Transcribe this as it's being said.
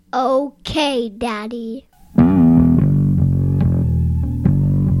Okay, Daddy.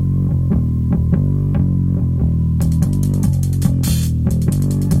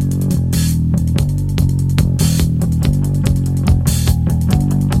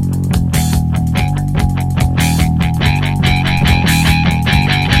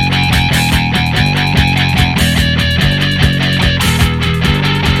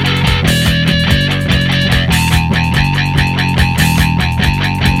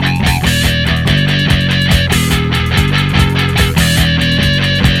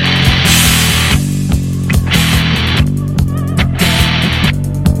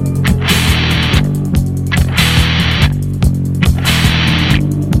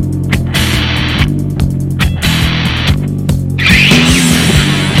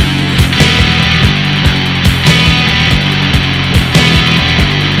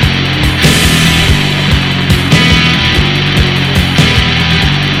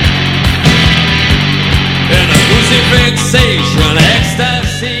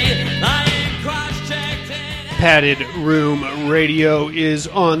 Padded Room Radio is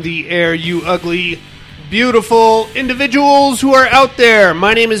on the air, you ugly, beautiful individuals who are out there.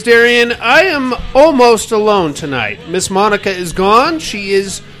 My name is Darian. I am almost alone tonight. Miss Monica is gone. She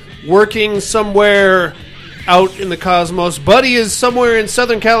is working somewhere out in the cosmos. Buddy is somewhere in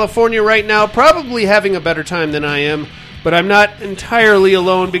Southern California right now, probably having a better time than I am. But I'm not entirely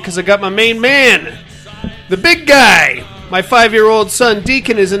alone because I got my main man, the big guy. My 5-year-old son,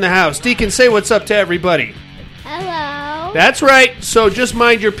 Deacon, is in the house. Deacon, say what's up to everybody. Hello. That's right. So just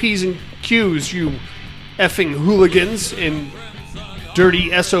mind your P's and Q's, you effing hooligans and dirty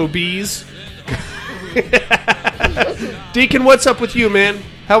SOBs. Deacon, what's up with you, man?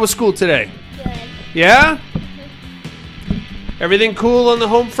 How was school today? Good. Yeah? Everything cool on the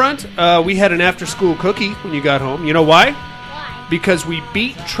home front? We had an after-school cookie when you got home. You know why? Why? Because we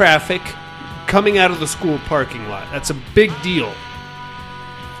beat traffic coming out of the school parking lot. That's a big deal.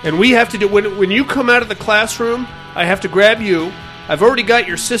 And we have to do, when you come out of the classroom, I have to grab you. I've already got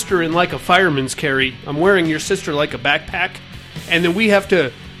your sister in like a fireman's carry. I'm wearing your sister like a backpack. And then we have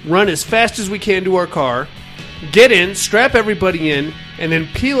to run as fast as we can to our car, get in, strap everybody in, and then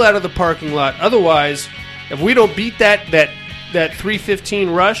peel out of the parking lot. Otherwise, if we don't beat that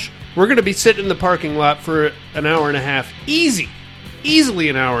 3:15 rush, we're going to be sitting in the parking lot for an hour and a half. Easily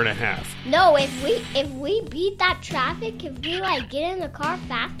an hour and a half. No, if we beat that traffic, if we get in the car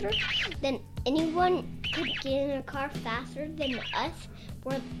faster than anyone could get in a car faster than us,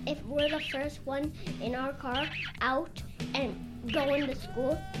 if we're the first one in our car out and going to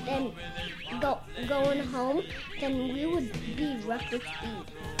school, then going home, then we would be record speed.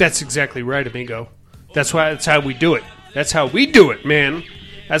 That's exactly right, amigo. That's how we do it. That's how we do it, man.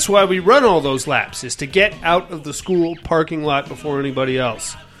 That's why we run all those laps, is to get out of the school parking lot before anybody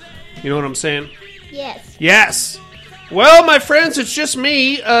else. You know what I'm saying? Yes. Yes. Well, my friends, it's just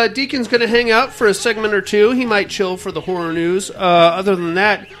me. Deacon's going to hang out for a segment or two. He might chill for the horror news. Other than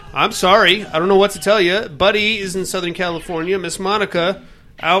that, I'm sorry. I don't know what to tell you. Buddy is in Southern California. Miss Monica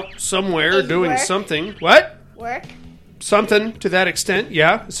out somewhere doing something. What? Work. Something to that extent,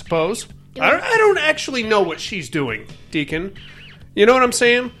 yeah, I suppose. I don't actually know what she's doing, Deacon. You know what I'm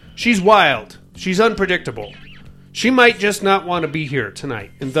saying? She's wild. She's unpredictable. She might just not want to be here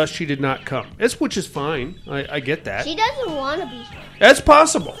tonight, and thus she did not come. Which is fine. I get that. She doesn't want to be here. That's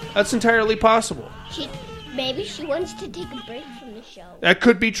possible. That's entirely possible. Maybe she wants to take a break from the show. That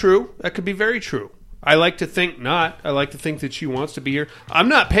could be true. That could be very true. I like to think not. I like to think that she wants to be here. I'm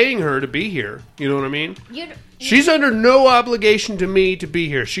not paying her to be here. You know what I mean? She's under no obligation to me to be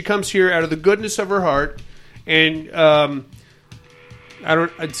here. She comes here out of the goodness of her heart, and I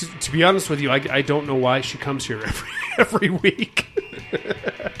don't. To be honest with you, I don't know why she comes here every week.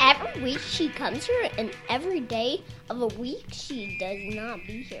 Every week she comes here, and every day of a week she does not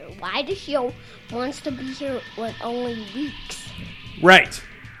be here. Why does she wants to be here with only weeks? Right.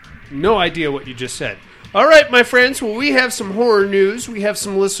 No idea what you just said. All right, my friends. Well, we have some horror news. We have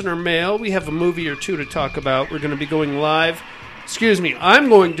some listener mail. We have a movie or two to talk about. We're going to be going live. Excuse me. I'm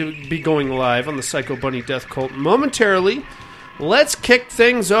going to be going live on the Psycho Bunny Death Cult momentarily. Let's kick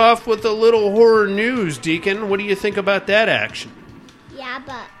things off with a little horror news, Deacon. What do you think about that action? Yeah,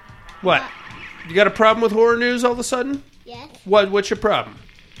 but... What? You got a problem with horror news all of a sudden? Yes. What's your problem?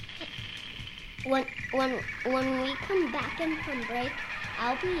 When we come back in from break,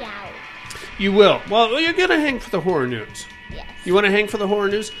 I'll be out. You will. Well, you're going to hang for the horror news. Yes. You want to hang for the horror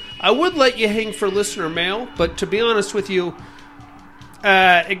news? I would let you hang for listener mail, but to be honest with you,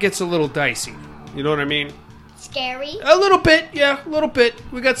 it gets a little dicey. You know what I mean? scary? A little bit, yeah, a little bit.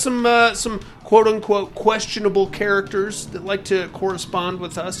 We got some quote-unquote questionable characters that like to correspond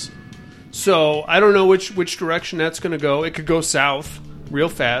with us. So I don't know which direction that's going to go. It could go south real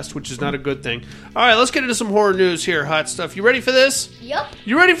fast, which is not a good thing. All right, let's get into some horror news here, Hot Stuff. You ready for this? Yep.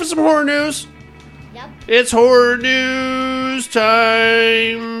 You ready for some horror news? Yep. It's horror news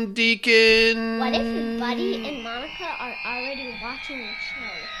time, Deacon. What if Buddy and Monica are already watching the show?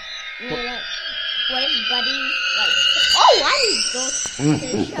 You know, like, what if Buddy's like, oh, I need to go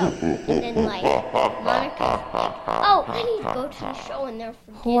to the show. And then, like, Monica's like, oh, I need to go to the show. And they're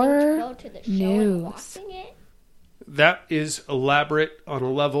forgetting to go to the show and watching it. That is elaborate on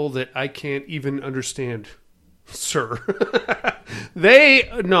a level that I can't even understand, sir.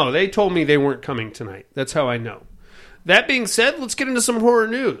 They told me they weren't coming tonight. That's how I know. That being said, let's get into some horror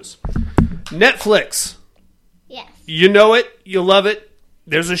news. Netflix. Yes. You know it. You love it.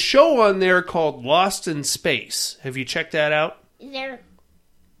 There's a show on there called Lost in Space. Have you checked that out?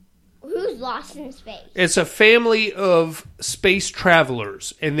 Who's lost in space? It's a family of space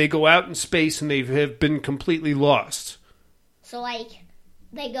travelers, and they go out in space and they have been completely lost. So, like,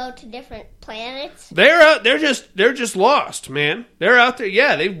 they go to different planets? They're just lost, man. They're out there.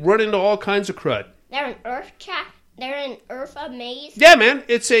 Yeah, they run into all kinds of crud. They're in Earth They're in Earth a maze? Yeah, man.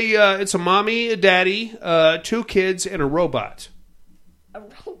 It's a mommy, a daddy, 2 kids, and a robot. A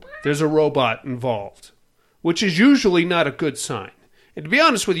robot? There's a robot involved, which is usually not a good sign. And to be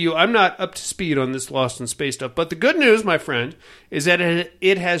honest with you, I'm not up to speed on this Lost in Space stuff. But the good news, my friend, is that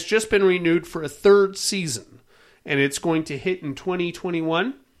it has just been renewed for a 3rd season. And it's going to hit in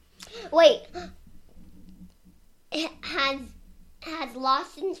 2021. Wait. Has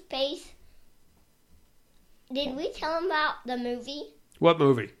Lost in Space... Did we tell them about the movie? What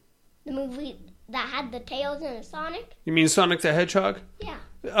movie? The movie that had the Tails and the Sonic? You mean Sonic the Hedgehog? Yeah.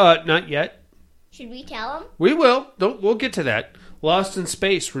 Not yet. Should we tell them? We will. We'll get to that. Lost in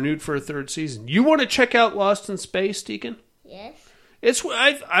Space, renewed for a 3rd season. You want to check out Lost in Space, Deacon? Yes.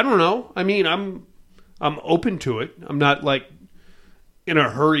 I don't know. I mean, I'm open to it. I'm not, like, in a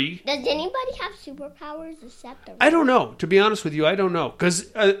hurry. Does anybody have superpowers except the... I don't know. To be honest with you, I don't know.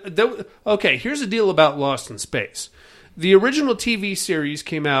 Because, okay, here's the deal about Lost in Space. The original TV series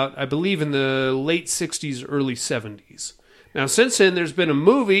came out, I believe, in the late 60s, early 70s. Now, since then, there's been a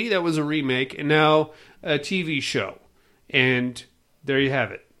movie that was a remake, and now a TV show. And there you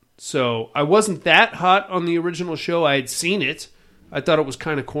have it. So, I wasn't that hot on the original show. I had seen it. I thought it was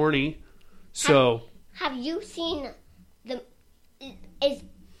kind of corny. So... Have you seen the...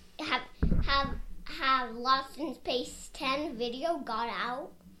 Have Lost in Space 10 video got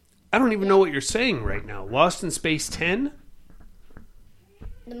out? I don't even know what you're saying right now. Lost in Space 10?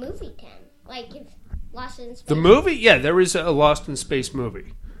 The movie 10. Like, if Lost in Space... The movie? Yeah, there is a Lost in Space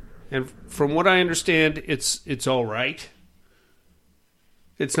movie. And from what I understand, it's all right.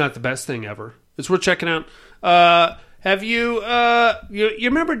 It's not the best thing ever. It's worth checking out. Have you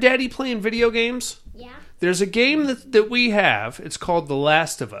remember Daddy playing video games? Yeah. There's a game that we have. It's called The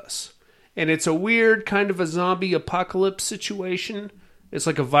Last of Us. And it's a weird kind of a zombie apocalypse situation. It's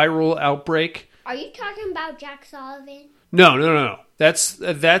like a viral outbreak. Are you talking about Jack Sullivan? No. That's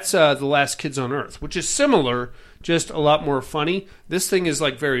The Last Kids on Earth, which is similar, just a lot more funny. This thing is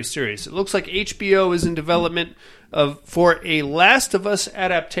like very serious. It looks like HBO is in development for a Last of Us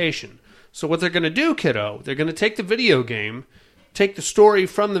adaptation. So what they're going to do, kiddo, they're going to take the video game, take the story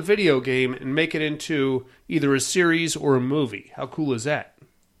from the video game, and make it into either a series or a movie. How cool is that?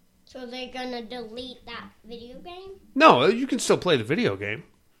 So they're going to delete that video game? No, you can still play the video game.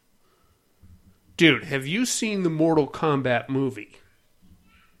 Dude, have you seen the Mortal Kombat movie?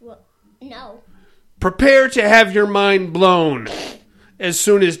 Well, no. Prepare to have your mind blown as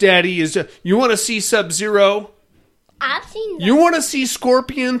soon as Daddy is... You want to see Sub-Zero? I've seen that. You want to see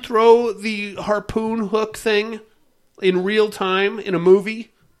Scorpion throw the harpoon hook thing in real time in a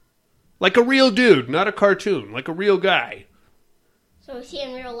movie? Like a real dude, not a cartoon. Like a real guy. So is he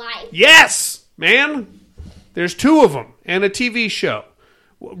in real life? Yes, man. There's 2 of them and a TV show.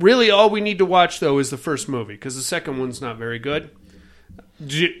 Really, all we need to watch, though, is the first movie, because the second one's not very good.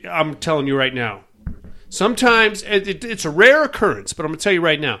 I'm telling you right now. Sometimes, it's a rare occurrence, but I'm going to tell you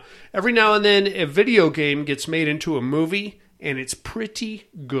right now. Every now and then, a video game gets made into a movie, and it's pretty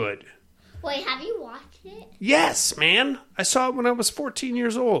good. Wait, have you watched it? Yes, man. I saw it when I was 14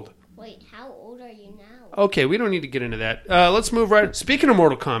 years old. Wait, how old are you now? Okay, we don't need to get into that. Let's move right... Speaking of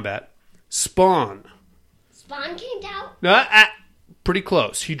Mortal Kombat, Spawn. Spawn came out? No, pretty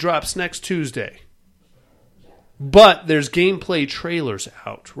close. He drops next Tuesday. But there's gameplay trailers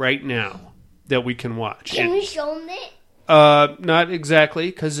out right now that we can watch. Can we show them it? Not exactly,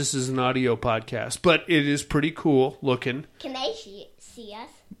 because this is an audio podcast, but it is pretty cool looking. Can they see us?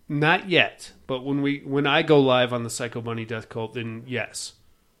 Not yet, but when I go live on the Psycho Bunny Death Cult, then yes.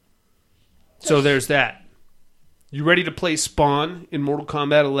 So there's that. You ready to play Spawn in Mortal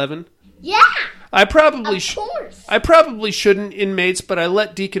Kombat 11? Yeah. Of course. I probably shouldn't, inmates, but I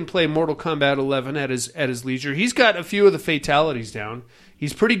let Deacon play Mortal Kombat 11 at his leisure. He's got a few of the fatalities down.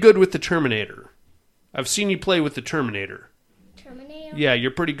 He's pretty good with the Terminator. I've seen you play with the Terminator. Terminator? Yeah,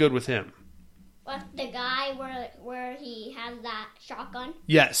 you're pretty good with him. What's the guy where he has that shotgun?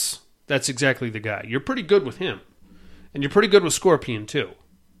 Yes, that's exactly the guy. You're pretty good with him. And you're pretty good with Scorpion, too.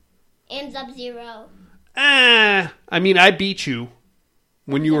 And Sub-Zero. I mean, I beat you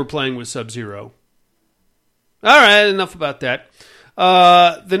when you were playing with Sub-Zero. All right, enough about that.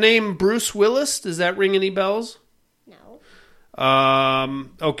 The name Bruce Willis, does that ring any bells? No.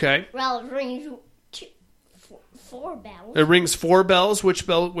 Okay. Well, it rings 4 bells. It rings 4 bells. Which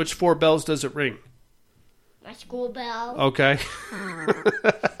 4 bells does it ring? My school bell. Okay.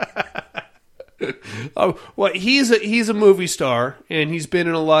 Oh, well, he's a movie star, and he's been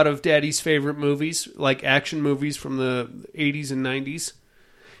in a lot of Daddy's favorite movies, like action movies from the 80s and 90s.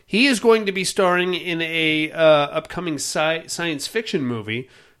 He is going to be starring in a upcoming science fiction movie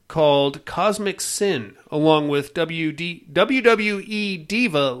called Cosmic Sin, along with WWE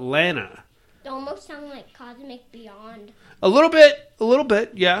diva Lana. It almost sounds like Cosmic Beyond. A little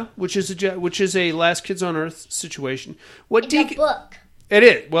bit, yeah. Which is a Last Kids on Earth situation. It's a book. It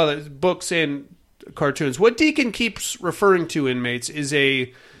is. Well, it's books and cartoons. What Deacon keeps referring to, inmates, is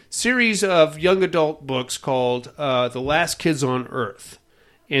a series of young adult books called The Last Kids on Earth.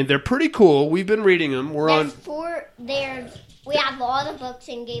 And they're pretty cool. We've been reading them. We have all the books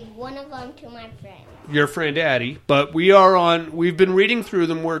and gave one of them to my friend. Your friend Addie. But we've been reading through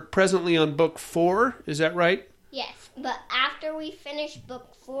them. We're presently on book 4. Is that right? Yes. But after we finish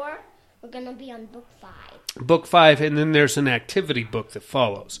book 4, we're going to be on book 5. Book 5, and then there's an activity book that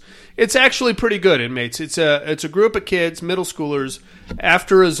follows. It's actually pretty good, inmates. It's a group of kids, middle schoolers,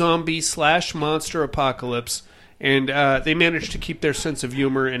 after a zombie/monster apocalypse, and they manage to keep their sense of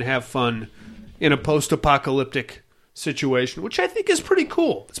humor and have fun in a post-apocalyptic situation, which I think is pretty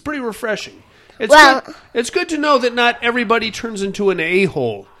cool. It's pretty refreshing. It's good to know that not everybody turns into an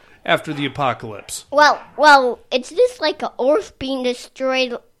a-hole after the apocalypse. Well, it's just like an Earth being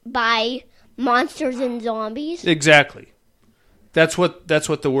destroyed by monsters and zombies. Exactly. That's what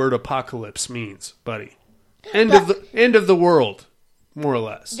the word apocalypse means, buddy. End of the world, more or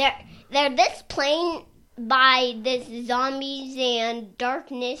less. They're this plain by this zombies and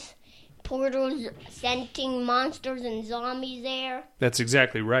darkness portals sending monsters and zombies there. That's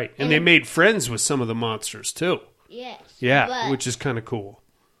exactly right. And they made friends with some of the monsters too. Yes. Yeah, which is kind of cool.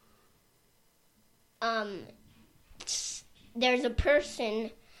 There's a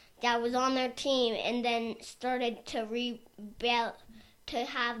person that was on their team and then started to rebel to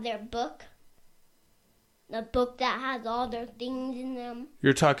have their book. The book that has all their things in them.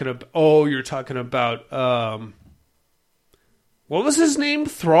 You're talking about what was his name?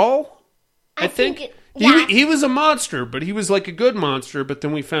 Thrall? I think yeah. He was a monster, but he was like a good monster, but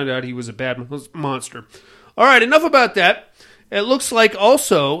then we found out he was a bad monster. All right, enough about that. It looks like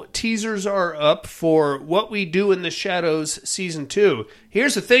also teasers are up for What We Do in the Shadows Season 2.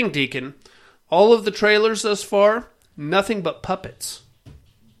 Here's the thing, Deacon. All of the trailers thus far, nothing but puppets.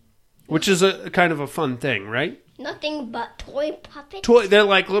 Which is a kind of a fun thing, right? Nothing but toy puppets? They're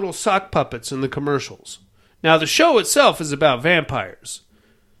like little sock puppets in the commercials. Now, the show itself is about vampires.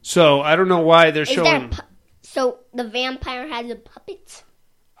 So, I don't know why they're showing... So, the vampire has the puppets?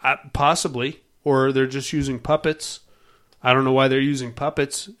 Possibly. Or they're just using puppets. I don't know why they're using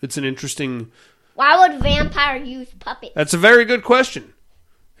puppets. It's an interesting... Why would vampire use puppets? That's a very good question.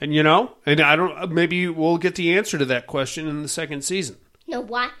 And maybe we'll get the answer to that question in the second season. No,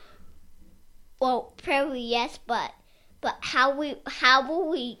 why? Well, probably yes, but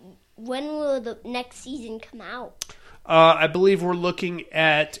when will the next season come out? I believe we're looking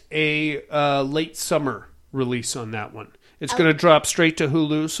at a late summer release on that one. It's going to drop straight to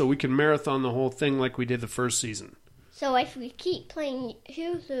Hulu, so we can marathon the whole thing like we did the first season. So if we keep playing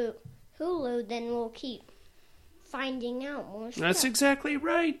Hulu, then we'll keep finding out more stuff. That's exactly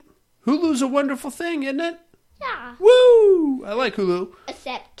right. Hulu's a wonderful thing, isn't it? Yeah. Woo! I like Hulu.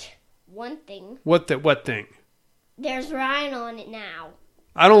 Except one thing. What thing? There's Ryan on it now.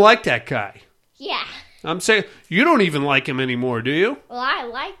 I don't like that guy. Yeah. I'm saying, you don't even like him anymore, do you? Well, I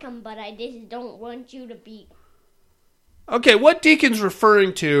like him, but I just don't want you to be... Okay, what Deacon's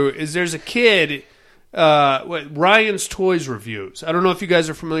referring to is there's a kid... Ryan's Toys Reviews. I don't know if you guys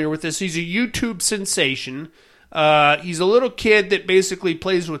are familiar with this. He's a YouTube sensation. He's a little kid that basically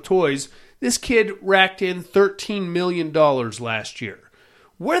plays with toys. This kid racked in $13 million last year.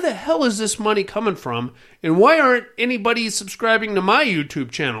 Where the hell is this money coming from? And why aren't anybody subscribing to my YouTube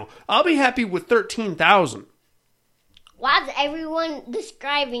channel? I'll be happy with 13,000. Why is everyone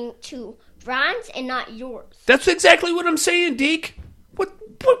subscribing to Ron's and not yours? That's exactly what I'm saying, Deke. What?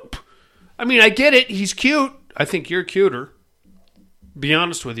 I mean, I get it. He's cute. I think you're cuter. Be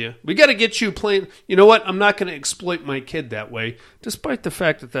honest with you. We got to get you playing. You know what? I'm not going to exploit my kid that way, despite the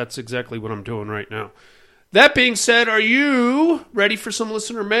fact that that's exactly what I'm doing right now. That being said, are you ready for some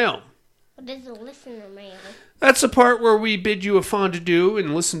listener mail? What is a listener mail? That's the part where we bid you a fondue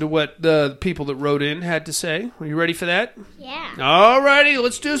and listen to what the people that wrote in had to say. Are you ready for that? Yeah. All righty,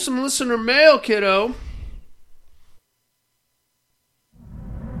 let's do some listener mail, kiddo.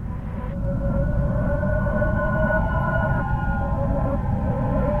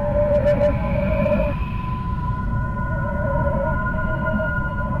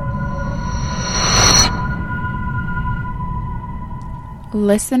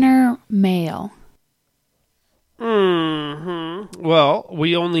 Listener mail. Well,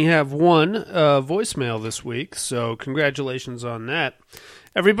 we only have one voicemail this week, so congratulations on that.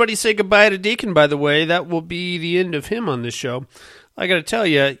 Everybody say goodbye to Deacon, by the way. That will be the end of him on this show. I got to tell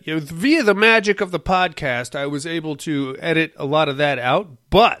you, via the magic of the podcast, I was able to edit a lot of that out,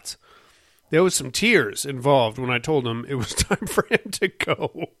 but there was some tears involved when I told him it was time for him to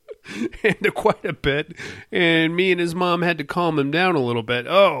go. And quite a bit, and me and his mom had to calm him down a little bit.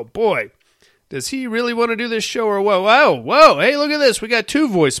 Oh, boy. Does he really want to do this show or what? Whoa. Hey, look at this. We got 2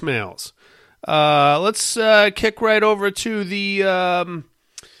 voicemails. Let's kick right over to the,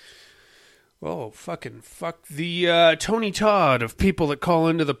 the Tony Todd of people that call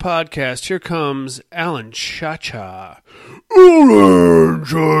into the podcast. Here comes Alan Cha-Cha. Alan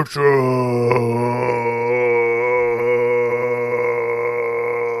Cha-Cha.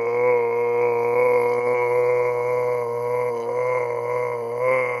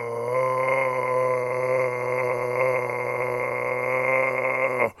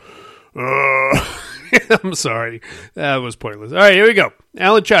 I'm sorry. That was pointless. All right, here we go.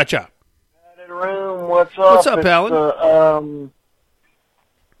 Alan Cha-Cha. Room, what's up? What's up, it's Alan?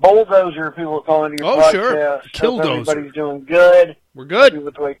 Bulldozer people that call into your podcast. Sure. Killdozer. Everybody's doing good. We're good. Happy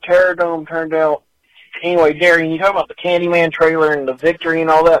with the way Terradome turned out. Anyway, Darian, you talk about the Candyman trailer and the victory and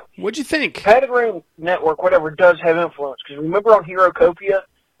all that. What'd you think? Padded Room Network, whatever, does have influence. Because remember on Herocopia,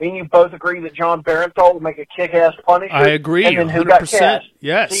 me and you both agree that John Barenthal would make a kick-ass Punisher? I agree, and then 100%. Who got cast?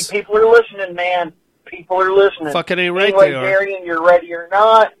 Yes. See, people are listening, man. People are listening. Fucking ain't right, anyway, they are. Darian, you're ready or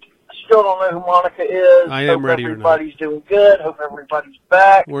not. Still don't know who Monica is. I am ready or not. Hope everybody's doing good. Hope everybody's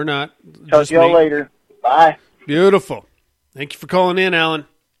back. We're not. Talk to y'all later. Bye. Beautiful. Thank you for calling in, Alan.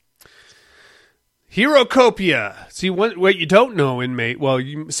 Herocopia. See, what you don't know, inmate,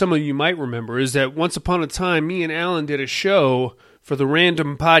 some of you might remember, is that once upon a time, me and Alan did a show for the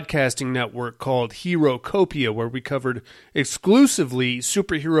Random Podcasting Network called Herocopia, where we covered exclusively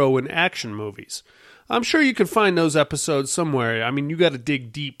superhero and action movies. I'm sure you can find those episodes somewhere. I mean, you got to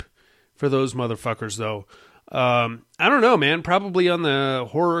dig deep for those motherfuckers, though. I don't know, man. Probably on the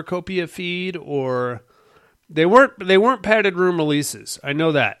Horrorcopia feed, or they weren't padded room releases. I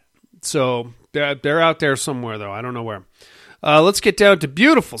know that. So they're out there somewhere, though. I don't know where. Let's get down to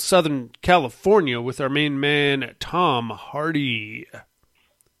beautiful Southern California with our main man, Tom Hardy.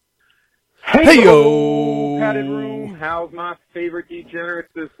 Hey-yo! Padded room. How's my favorite degenerates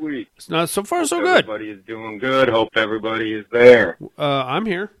this week? It's not so far so good. Everybody is doing good. Hope everybody is there. I'm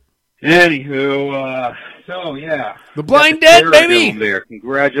here. Anywho, so yeah. The Blind Dead, baby! There.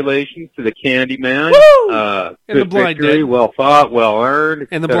 Congratulations to the Candyman. Woo! And the Blind victory, Dead. Well fought, well earned.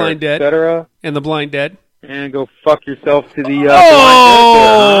 And the Blind Dead. Etc. And the Blind Dead. And go fuck yourself to the Blind Dead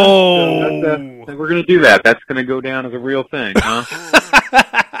there, huh? So we're going to do that. That's going to go down as a real thing, huh?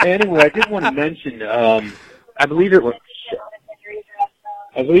 Anyway, I did want to mention, I believe it was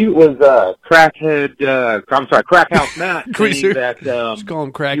Crack House Matt saying that just call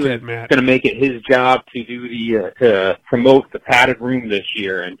him Crackhead Matt. Going to make it his job to do to promote the padded room this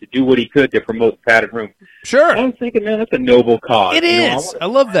year and to do what he could to promote the padded room. Sure. I was thinking, man, that's a noble cause. It is. I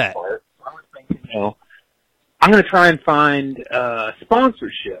love that. I'm going to try and find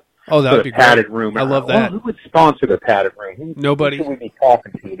sponsorship. Oh, that would be padded great. room. I love that. Who would sponsor the padded room? Nobody. Who should we be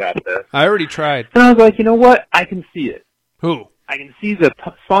talking to about this? I already tried. And I was like, you know what? I can see it. Who? I can see the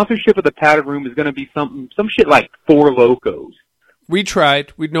sponsorship of the padded room is going to be some shit like Four Locos. We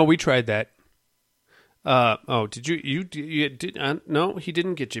tried. We tried that. Did you did? No, he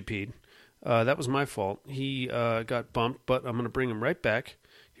didn't get you peed. That was my fault. He got bumped, but I'm going to bring him right back.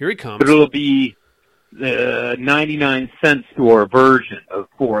 Here he comes. But it'll be the 99-cent store version of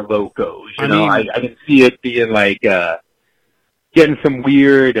Four Locos. I mean, I can see it being like getting some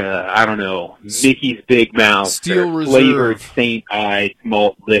weird, I don't know, Mickey's Big Mouth, Steel or flavored Reserve. St. Ides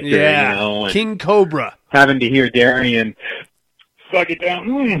malt liquor, Yeah, and King Cobra. having to hear Darian suck it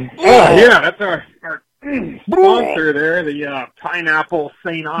down. Oh, yeah, that's our sponsor there, the Pineapple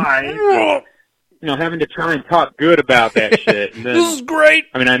St. Ides. Having to try and talk good about that shit. And then, This is great.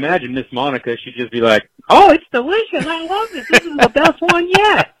 I mean, I imagine Miss Monica, she'd just be like, "Oh, it's delicious. I love this. This is the best one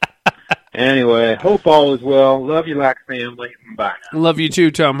yet." Anyway, hope all is well. Love you like family. Bye now. Love you too,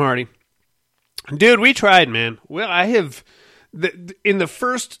 Tom Hardy. Dude, we tried, man. Well, I have, in the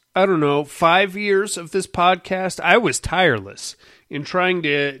first, 5 years of this podcast, I was tireless in trying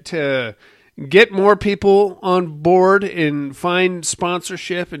to get more people on board and find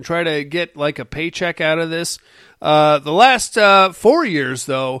sponsorship and try to get like a paycheck out of this. The last 4 years,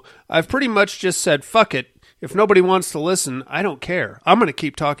 though, I've pretty much just said, fuck it. If nobody wants to listen, I don't care. I'm going to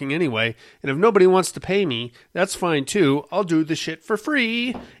keep talking anyway. And if nobody wants to pay me, that's fine too. I'll do the shit for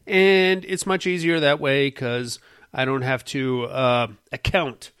free. And it's much easier that way because I don't have to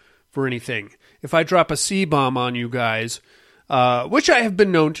account for anything. If I drop a C-bomb on you guys, which I have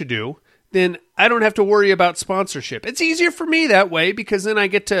been known to do, then I don't have to worry about sponsorship. It's easier for me that way because then I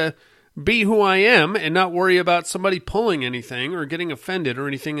get to be who I am and not worry about somebody pulling anything or getting offended or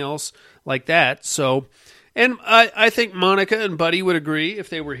anything else like that. So, and I think Monica and Buddy would agree if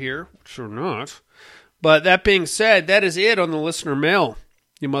they were here, which are not. But that being said, that is it on the listener mail,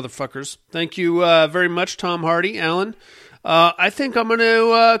 you motherfuckers. Thank you very much, Tom Hardy, Alan. I think I'm going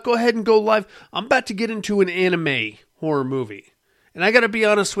to go ahead and go live. I'm about to get into an anime horror movie. And I got to be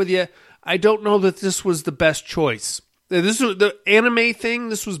honest with you, I don't know that this was the best choice. This was the anime thing.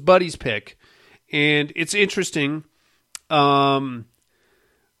 This was Buddy's pick, and it's interesting. It's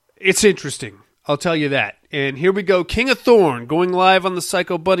interesting. I'll tell you that. And here we go. King of Thorn going live on the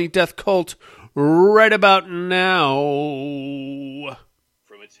Psycho Bunny Death Cult right about now.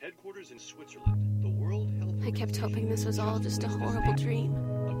 From its headquarters in Switzerland, the World Health I kept hoping this was all just a horrible dream,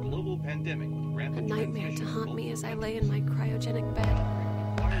 a global pandemic with a rampant nightmare to haunt me as I lay in my cryogenic bed.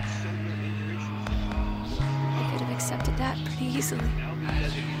 required cellular integration. I could have accepted that pretty easily. Now be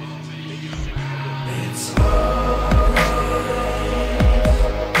designated as the biggest single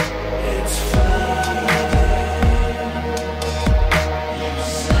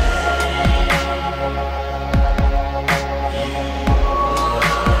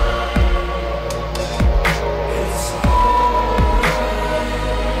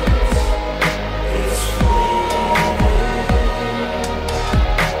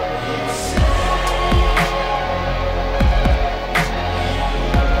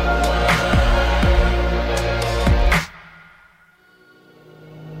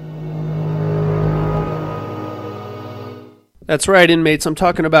That's right, inmates. I'm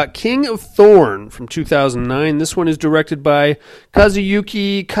talking about King of Thorn from 2009. This one is directed by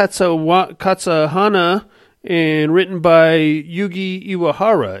Kazuyuki Katsahana and written by Yugi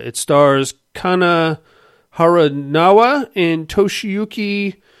Iwahara. It stars Kana Haranawa and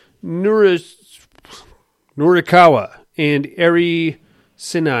Toshiyuki Nurikawa and Eri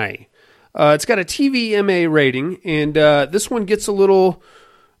Sinai. It's got a TVMA rating, and this one gets a little...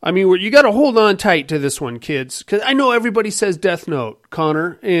 I mean, you got to hold on tight to this one, kids, because I know everybody says Death Note,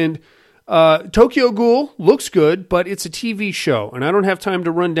 Connor, and Tokyo Ghoul looks good, but it's a TV show, and I don't have time to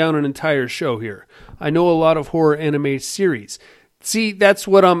run down an entire show here. I know a lot of horror anime series. See, that's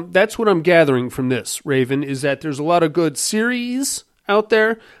what I'm gathering from this, Raven, is that there's a lot of good series out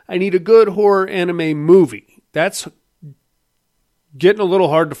there. I need a good horror anime movie. That's getting a little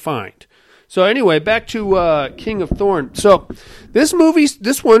hard to find. So anyway, back to King of Thorn. So this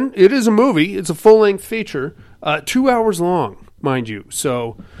one, it is a movie. It's a full-length feature, 2 hours long, mind you.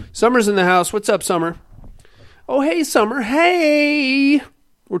 So Summer's in the house. What's up, Summer? Oh, hey, Summer. Hey!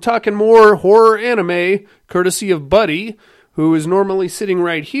 We're talking more horror anime, courtesy of Buddy, who is normally sitting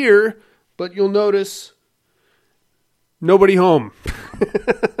right here, but you'll notice nobody home.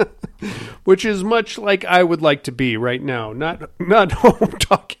 Which is much like I would like to be right now. Not home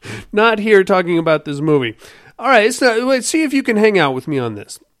not here talking about this movie. All right, let's see if you can hang out with me on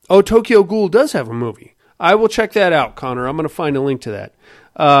this. Oh, Tokyo Ghoul does have a movie. I will check that out, Connor. I'm going to find a link to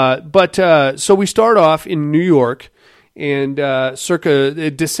that. So we start off in New York, and circa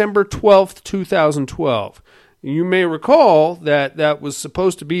December 12th, 2012. You may recall that was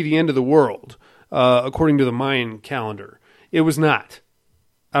supposed to be the end of the world, according to the Mayan calendar. It was not.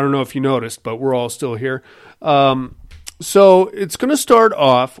 I don't know if you noticed, but we're all still here. So it's going to start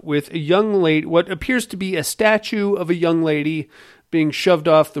off with a young lady, what appears to be a statue of a young lady being shoved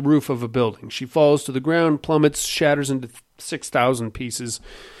off the roof of a building. She falls to the ground, plummets, shatters into 6,000 pieces.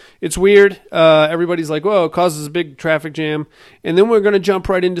 It's weird. Everybody's like, whoa, it causes a big traffic jam. And then we're going to jump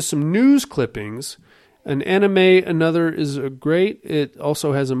right into some news clippings. An anime, Another is great. It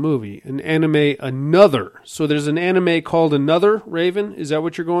also has a movie. An anime, Another. So there's an anime called Another, Raven. Is that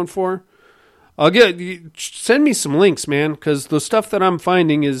what you're going for? Send me some links, man, because the stuff that I'm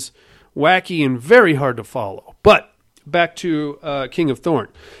finding is wacky and very hard to follow. But back to King of Thorn.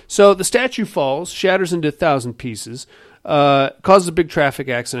 So the statue falls, shatters into 1,000 pieces, causes a big traffic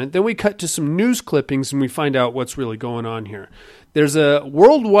accident. Then we cut to some news clippings and we find out what's really going on here. There's a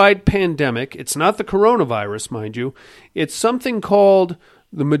worldwide pandemic. It's not the coronavirus, mind you. It's something called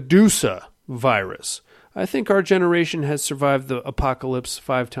the Medusa virus. I think our generation has survived the apocalypse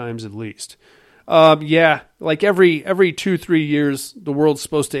 5 times at least. Yeah, like every 2-3 years, the world's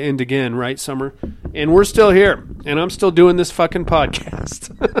supposed to end again, right, Summer? And we're still here, and I'm still doing this fucking podcast.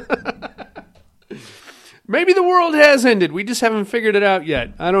 Maybe the world has ended. We just haven't figured it out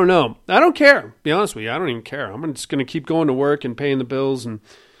yet. I don't know. I don't care. To be honest with you, I don't even care. I'm just going to keep going to work and paying the bills and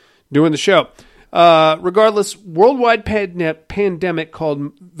doing the show. Regardless, worldwide pandemic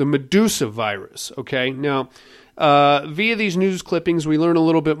called the Medusa virus. Okay, now via these news clippings, we learn a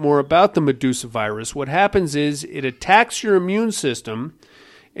little bit more about the Medusa virus. What happens is it attacks your immune system,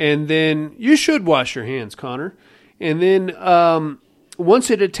 and then you should wash your hands, Connor. And then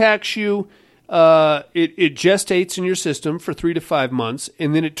once it attacks you, it gestates in your system for 3 to 5 months,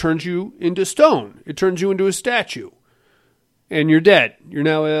 and then it turns you into stone. It turns you into a statue. And you're dead. You're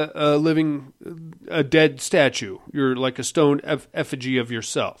now a dead statue. You're like a stone effigy of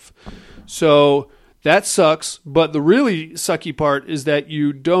yourself. So that sucks. But the really sucky part is that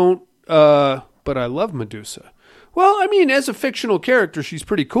you don't. But I love Medusa. Well, I mean, as a fictional character, she's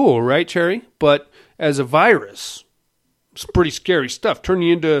pretty cool, right, Cherry? But as a virus, it's pretty scary stuff. Turn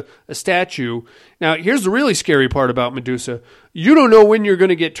you into a statue. Now, here's the really scary part about Medusa. You don't know when you're going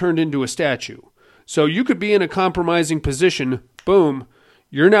to get turned into a statue. So you could be in a compromising position. Boom.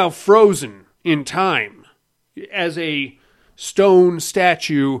 You're now frozen in time as a stone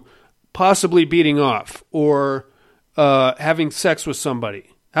statue, possibly beating off or having sex with somebody.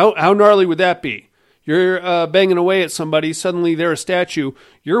 How gnarly would that be? You're banging away at somebody. Suddenly they're a statue.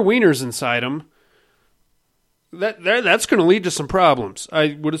 Your wiener's inside them. That's going to lead to some problems. I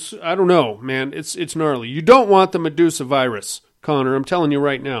don't know, man. It's gnarly. You don't want the Medusa virus, Connor. I'm telling you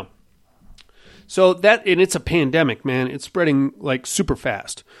right now. So and it's a pandemic, man. It's spreading like super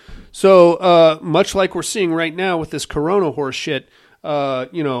fast. So much like we're seeing right now with this corona horse shit,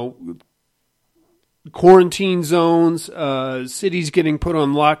 quarantine zones, cities getting put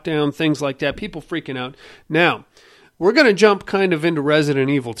on lockdown, things like that, people freaking out. Now, we're going to jump kind of into Resident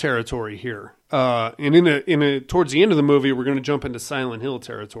Evil territory here. And towards the end of the movie, we're going to jump into Silent Hill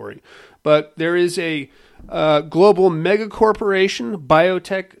territory. But there is a global mega corporation,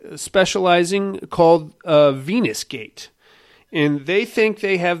 biotech specializing, called Venusgate. And they think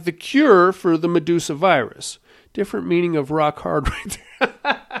they have the cure for the Medusa virus. Different meaning of rock hard right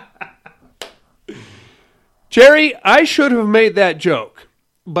there. Jerry, I should have made that joke.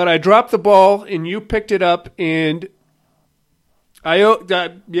 But I dropped the ball and you picked it up and I'm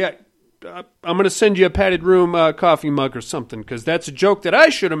going to send you a padded room coffee mug or something, because that's a joke that I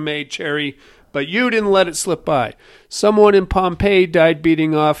should have made, Cherry, but you didn't let it slip by. Someone in Pompeii died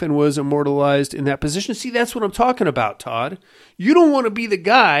beating off and was immortalized in that position. See, that's what I'm talking about, Todd. You don't want to be the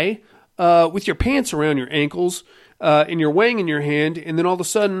guy with your pants around your ankles and your wang in your hand, and then all of a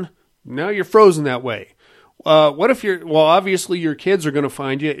sudden, now you're frozen that way. What if obviously your kids are going to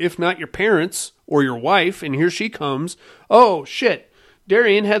find you, if not your parents or your wife, and here she comes. Oh, shit.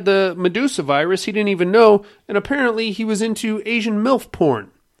 Darian had the Medusa virus. He didn't even know, and apparently he was into Asian MILF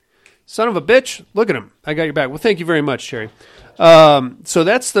porn. Son of a bitch. Look at him. I got your back. Well, thank you very much, Cherry. So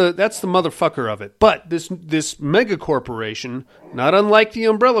that's the motherfucker of it. But this mega corporation, not unlike the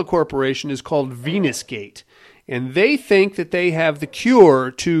Umbrella Corporation, is called Venusgate. And they think that they have the cure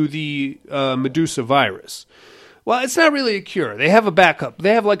to the Medusa virus. Well, it's not really a cure. They have a backup.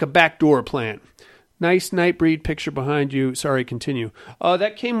 They have like a backdoor plan. Nice Nightbreed picture behind you. Sorry, continue.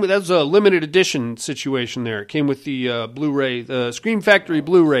 That was a limited edition situation there. It came with the Blu-ray, the Scream Factory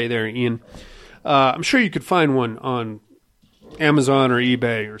Blu-ray there, Ian. I'm sure you could find one on Amazon or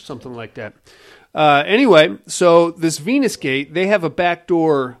eBay or something like that. Anyway, so this Venusgate, they have a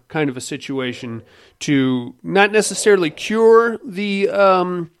backdoor kind of a situation to not necessarily cure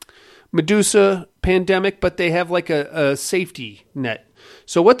the Medusa pandemic, but they have like a safety net.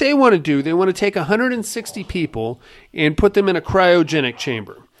 So what they want to do, they want to take 160 people and put them in a cryogenic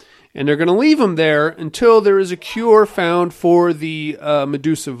chamber. And they're going to leave him there until there is a cure found for the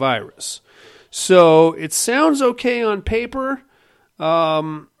Medusa virus. So it sounds okay on paper,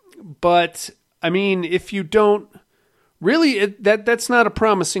 but I mean, if you don't really, that's not a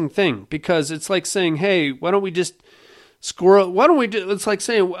promising thing, because it's like saying, hey, why don't we just it's like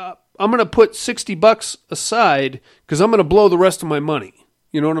saying, I'm going to put $60 aside because I'm going to blow the rest of my money.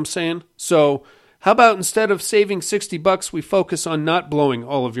 You know what I'm saying? So how about instead of saving $60, we focus on not blowing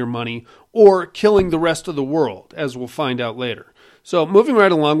all of your money or killing the rest of the world, as we'll find out later. So moving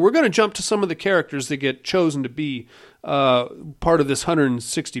right along, we're going to jump to some of the characters that get chosen to be part of this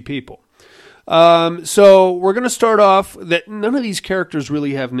 160 people. So we're going to start off that none of these characters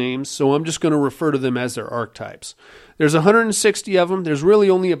really have names, so I'm just going to refer to them as their archetypes. There's 160 of them. There's really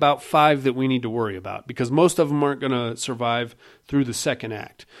only about 5 that we need to worry about, because most of them aren't going to survive through the second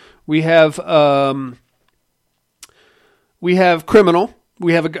act. We have criminal.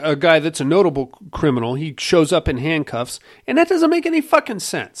 We have a guy that's a notable criminal. He shows up in handcuffs, and that doesn't make any fucking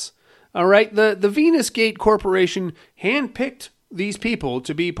sense. All right, the Venus Gate Corporation handpicked these people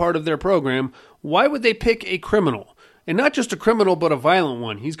to be part of their program. Why would they pick a criminal? And not just a criminal, but a violent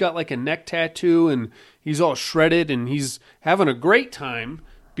one. He's got like a neck tattoo, and he's all shredded, and he's having a great time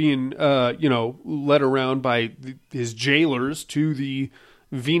being, led around by his jailers to the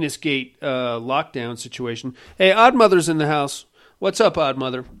Venus Gate lockdown situation. Hey, Odd Mother's in the house. What's up, Odd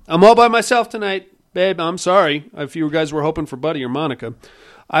Mother? I'm all by myself tonight. Babe, I'm sorry if you guys were hoping for Buddy or Monica.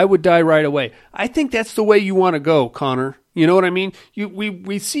 I would die right away. I think that's the way you want to go, Connor. You know what I mean?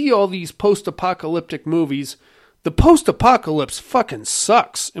 We see all these post-apocalyptic movies. The post-apocalypse fucking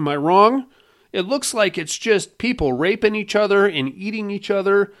sucks. Am I wrong? It looks like it's just people raping each other and eating each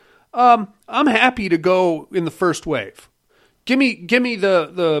other. I'm happy to go in the first wave. Give me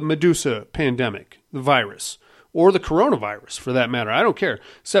the Medusa pandemic, the virus, or the coronavirus for that matter. I don't care.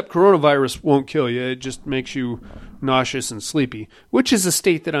 Except coronavirus won't kill you. It just makes you nauseous and sleepy, which is a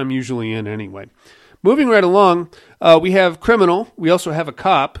state that I'm usually in anyway. Moving right along, we have criminal. We also have a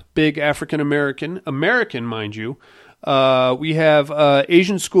cop, big African-American, mind you. We have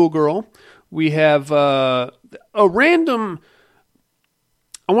Asian schoolgirl. We have a random,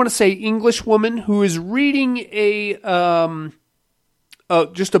 I want to say, English woman who is reading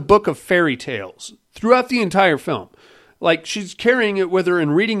just a book of fairy tales throughout the entire film. Like, she's carrying it with her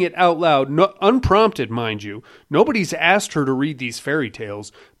and reading it out loud, unprompted, mind you. Nobody's asked her to read these fairy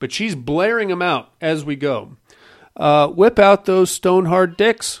tales, but she's blaring them out as we go. Whip out those stone-hard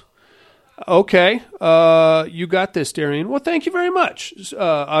dicks. Okay, you got this, Darian. Well, thank you very much,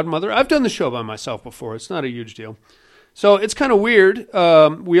 Odd Mother. I've done the show by myself before. It's not a huge deal. So it's kind of weird.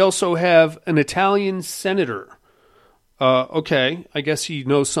 We also have an Italian senator. Okay, I guess he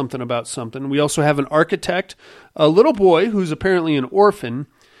knows something about something. We also have an architect, a little boy who's apparently an orphan,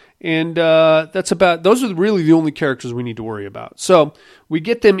 and those are really the only characters we need to worry about. So we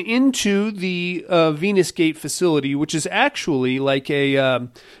get them into the Venus Gate facility, which is actually like a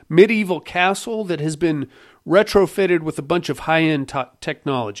medieval castle that has been retrofitted with a bunch of high-end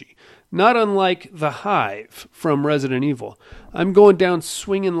technology. Not unlike the Hive from Resident Evil. I'm going down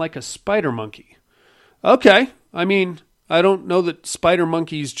swinging like a spider monkey. Okay, I mean, I don't know that spider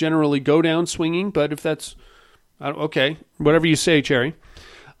monkeys generally go down swinging, but if that's... okay, whatever you say, Cherry.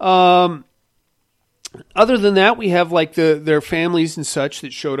 Other than that, we have like their families and such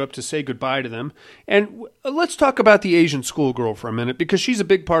that showed up to say goodbye to them. And let's talk about the Asian schoolgirl for a minute, because she's a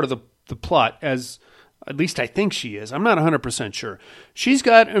big part of the plot, as at least I think she is. I'm not 100% sure. She's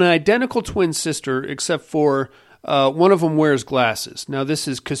got an identical twin sister, except for one of them wears glasses. Now, this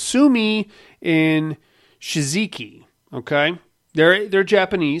is Kasumi and Shizuki. Okay, they're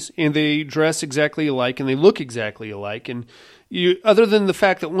Japanese, and they dress exactly alike, and they look exactly alike. And other than the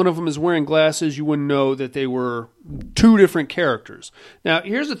fact that one of them is wearing glasses, you wouldn't know that they were two different characters. Now,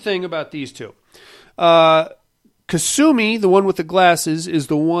 here's the thing about these two. Kasumi, the one with the glasses, is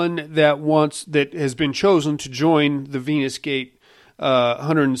the one that has been chosen to join the Venus Gate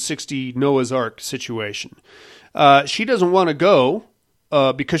 160 Noah's Ark situation. She doesn't want to go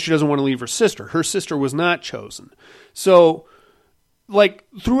because she doesn't want to leave her sister. Her sister was not chosen. So, like,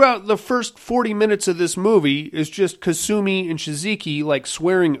 throughout the first 40 minutes of this movie is just Kasumi and Shizuki, like,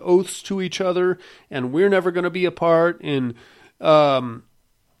 swearing oaths to each other, and we're never going to be apart, and,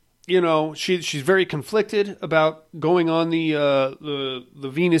 she's very conflicted about going on the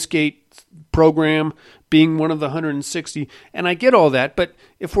Venus Gate program, being one of the 160, and I get all that, but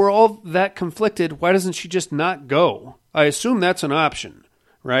if we're all that conflicted, why doesn't she just not go? I assume that's an option,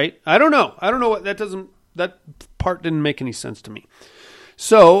 right? I don't know what that part didn't make any sense to me.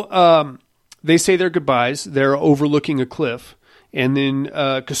 So they say their goodbyes. They're overlooking a cliff, And then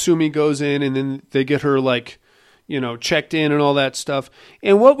Kasumi goes in, and then they get her checked in and all that stuff.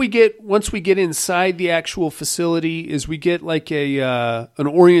 And what we get once we get inside the actual facility is we get like an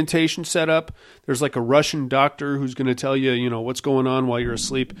orientation set up. There's like a Russian doctor who's going to tell you, what's going on while you're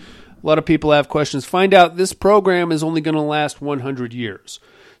asleep. A lot of people have questions. Find out this program is only going to last 100 years.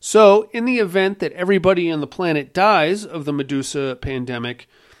 So in the event that everybody on the planet dies of the Medusa pandemic,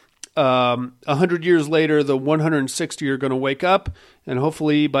 100 years later, the 160 are going to wake up, and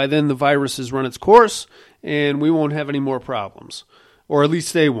hopefully by then the virus has run its course, and we won't have any more problems. Or at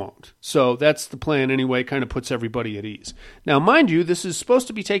least they won't. So that's the plan anyway, kind of puts everybody at ease. Now, mind you, this is supposed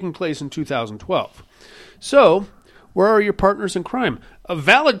to be taking place in 2012. So, where are your partners in crime? A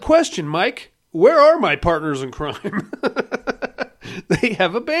valid question, Mike. Where are my partners in crime? They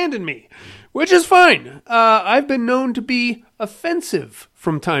have abandoned me, which is fine. I've been known to be offensive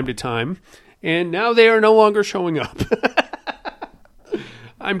from time to time, and now they are no longer showing up.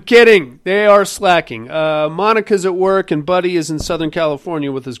 I'm kidding. They are slacking. Monica's at work, and Buddy is in Southern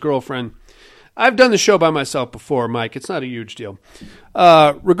California with his girlfriend. I've done the show by myself before, Mike. It's not a huge deal.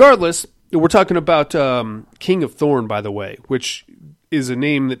 Regardless, we're talking about King of Thorn, by the way, which is a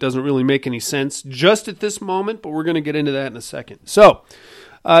name that doesn't really make any sense just at this moment, but we're going to get into that in a second. So,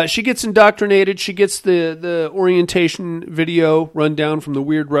 she gets indoctrinated. She gets the orientation video rundown from the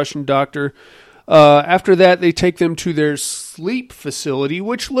weird Russian doctor. After that, they take them to their sleep facility,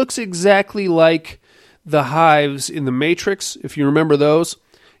 which looks exactly like the hives in the Matrix, if you remember those.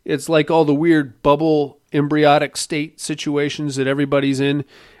 It's like all the weird bubble embryonic state situations that everybody's in,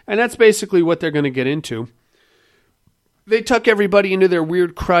 and that's basically what they're going to get into. They tuck everybody into their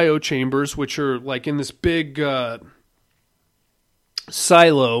weird cryo chambers, which are like in this big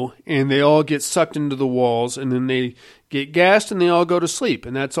silo, and they all get sucked into the walls, and then they get gassed, and they all go to sleep,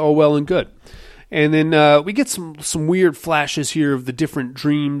 and that's all well and good. And then we get some weird flashes here of the different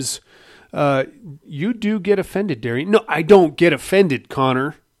dreams. You do get offended, Darian. No, I don't get offended,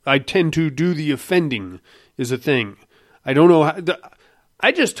 Connor. I tend to do the offending is a thing. I don't know how...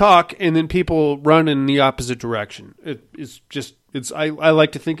 I just talk, and then people run in the opposite direction. I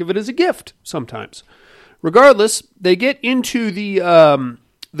like to think of it as a gift sometimes. Regardless, they get into the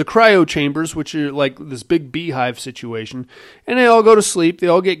cryo chambers, which are like this big beehive situation, and they all go to sleep. They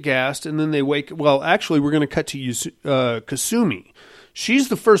all get gassed, and then they wake. Well, actually, we're going to cut to Kasumi. She's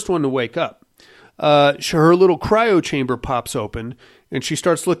the first one to wake up. Her little cryo chamber pops open, and she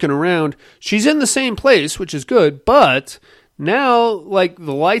starts looking around. She's in the same place, which is good, but now, like,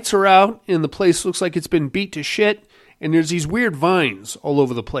 the lights are out, and the place looks like it's been beat to shit, and there's these weird vines all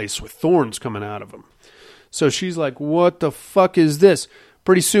over the place with thorns coming out of them. So she's like, what the fuck is this?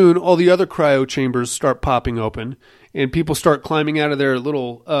 Pretty soon, all the other cryo chambers start popping open, and people start climbing out of their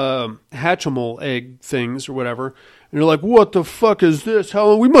little Hatchimal egg things or whatever, and they're like, what the fuck is this?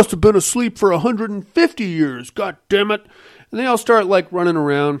 How we must have been asleep for 150 years, god damn it. And they all start, like, running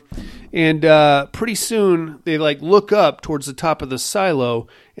around, and pretty soon they, like, look up towards the top of the silo,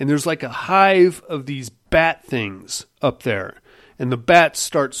 and there's, like, a hive of these bat things up there. And the bats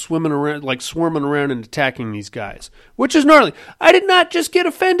start swimming around, like, swarming around and attacking these guys, which is gnarly. I did not just get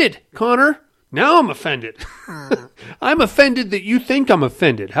offended, Connor. Now I'm offended. I'm offended that you think I'm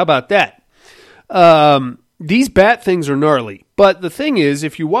offended. How about that? These bat things are gnarly. But the thing is,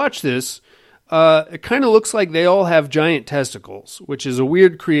 if you watch this, it kind of looks like they all have giant testicles, which is a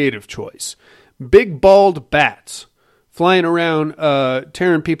weird creative choice. Big bald bats flying around,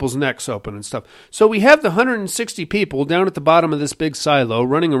 tearing people's necks open and stuff. So we have the 160 people down at the bottom of this big silo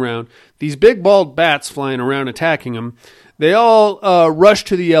running around, these big bald bats flying around attacking them. They all rush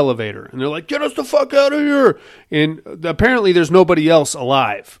to the elevator, and they're like, get us the fuck out of here! And apparently there's nobody else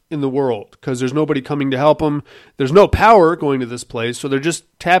alive in the world, because there's nobody coming to help them. There's no power going to this place, so they're just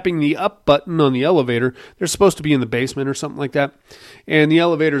tapping the up button on the elevator. They're supposed to be in the basement or something like that, and the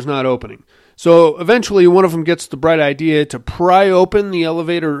elevator's not opening. So eventually one of them gets the bright idea to pry open the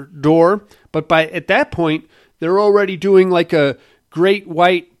elevator door, but at that point, they're already doing like a great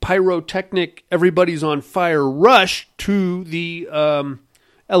white pyrotechnic, everybody's on fire rush to the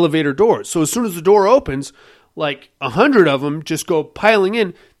elevator doors. So as soon as the door opens, like 100 of them just go piling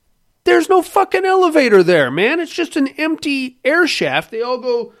in. There's no fucking elevator there, man. It's just an empty air shaft. They all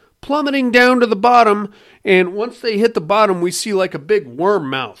go plummeting down to the bottom, and once they hit the bottom, we see like a big worm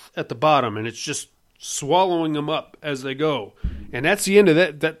mouth at the bottom, and it's just swallowing them up as they go. And that's the end of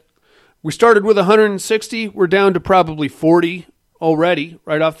that. We started with 160. We're down to probably 40 already,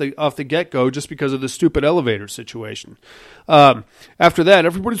 right off the get-go, just because of the stupid elevator situation. After that,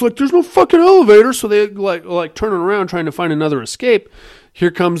 everybody's like, there's no fucking elevator, so they like turning around trying to find another escape.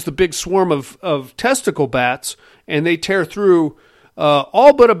 Here comes the big swarm of testicle bats, and they tear through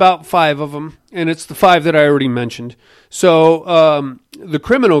all but about 5 of them, and it's the 5 that I already mentioned. So the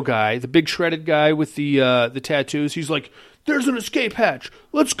criminal guy, the big shredded guy with the tattoos, he's like, "There's an escape hatch.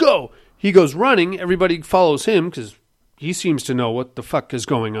 Let's go." He goes running. Everybody follows him because he seems to know what the fuck is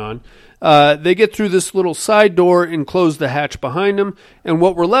going on. They get through this little side door and close the hatch behind them, and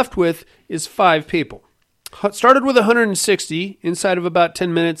what we're left with is 5 people. Started with 160. Inside of about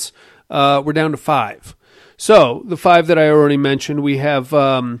 10 minutes, we're down to 5. So the 5 that I already mentioned, we have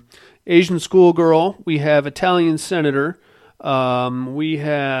Asian schoolgirl, we have Italian senator, we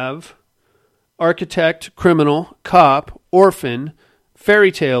have architect, criminal, cop, orphan,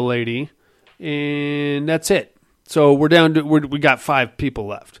 fairy tale lady, and that's it. So we're down to we got 5 people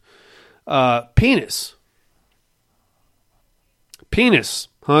left. Penis,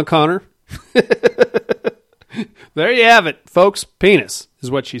 huh, Connor? There you have it, folks. Penis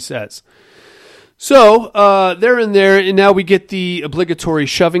is what she says. So they're in there, and now we get the obligatory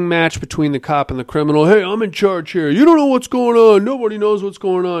shoving match between the cop and the criminal. Hey, I'm in charge here. You don't know what's going on. Nobody knows what's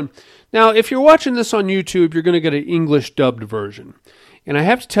going on. Now, if you're watching this on YouTube, you're going to get an English dubbed version. And I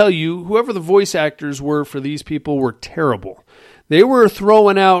have to tell you, whoever the voice actors were for these people were terrible. They were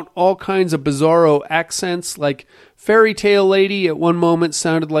throwing out all kinds of bizarro accents, like Fairy Tale Lady at one moment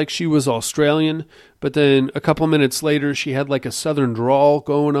sounded like she was Australian, but then a couple minutes later she had like a southern drawl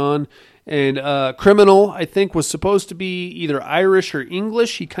going on. And Criminal, I think, was supposed to be either Irish or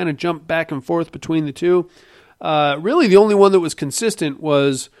English. He kind of jumped back and forth between the two. Really, the only one that was consistent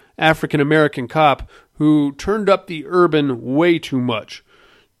was African-American Cop, who turned up the urban way too much.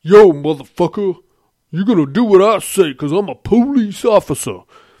 "Yo, motherfucker, you're going to do what I say because I'm a police officer."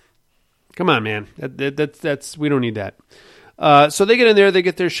 Come on, man. That's we don't need that. So they get in there. They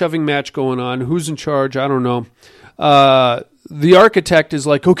get their shoving match going on. Who's in charge? I don't know. The architect is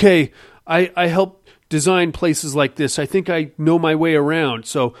like, "Okay, I help design places like this. I think I know my way around."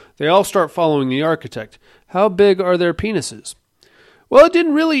 So they all start following the architect. How big are their penises? Well, it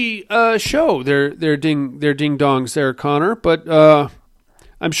didn't really show their ding-dongs there, Connor, but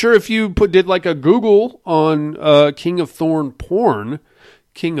I'm sure if you did like a Google on King of Thorn porn,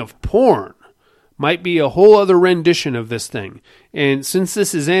 King of Porn might be a whole other rendition of this thing. And since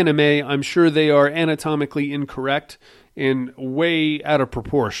this is anime, I'm sure they are anatomically incorrect and way out of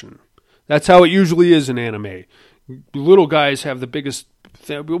proportion. That's how it usually is in anime. Little guys have the biggest...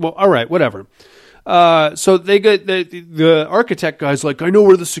 Well, all right, whatever. So they get the architect guy's like, "I know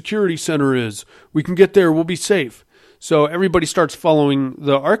where the security center is. We can get there. We'll be safe." So everybody starts following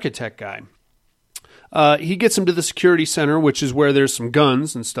the architect guy. He gets them to the security center, which is where there's some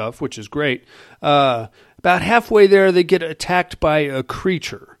guns and stuff, which is great. About halfway there, they get attacked by a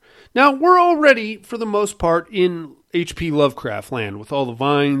creature. Now, we're already, for the most part, in H.P. Lovecraft land with all the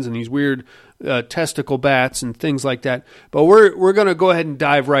vines and these weird testicle bats and things like that. But we're going to go ahead and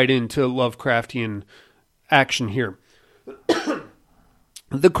dive right into Lovecraftian action here.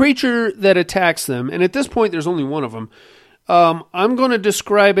 The creature that attacks them, and at this point there's only one of them, I'm going to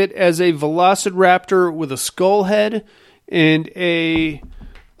describe it as a velociraptor with a skull head and a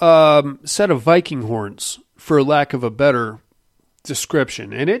set of Viking horns, for lack of a better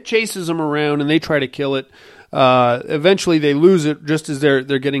description. And it chases them around and they try to kill it. Eventually they lose it just as they're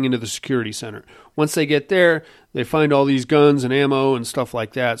getting into the security center. Once they get there, they find all these guns and ammo and stuff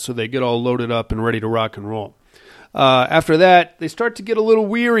like that, so they get all loaded up and ready to rock and roll. After that, they start to get a little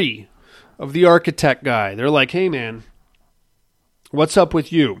weary of the architect guy. They're like, "Hey man, what's up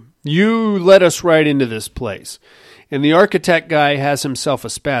with you? You led us right into this place." And the architect guy has himself a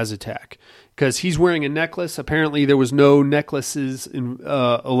spaz attack because he's wearing a necklace. Apparently there was no necklaces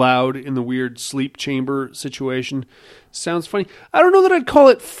allowed in the weird sleep chamber situation. Sounds funny. I don't know that I'd call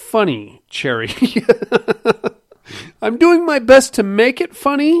it funny, Cherry. I'm doing my best to make it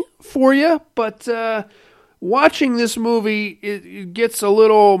funny for you, but watching this movie, it gets a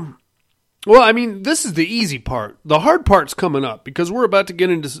little... Well, I mean, this is the easy part. The hard part's coming up because we're about to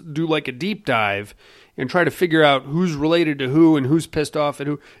get into do like a deep dive and try to figure out who's related to who and who's pissed off at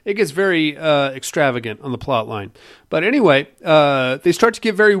who. It gets very extravagant on the plot line. But anyway, they start to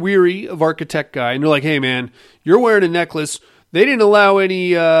get very weary of Architect Guy, and they're like, "Hey, man, you're wearing a necklace. They didn't allow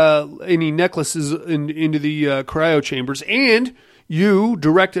any necklaces into the cryo chambers, and you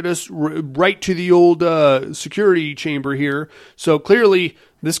directed us right to the old security chamber here. So clearly,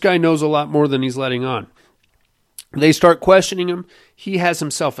 this guy knows a lot more than he's letting on." They start questioning him. He has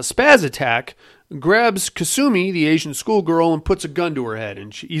himself a spaz attack, grabs Kasumi, the Asian schoolgirl, and puts a gun to her head.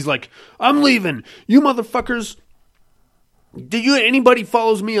 And he's like, "I'm leaving. You motherfuckers, anybody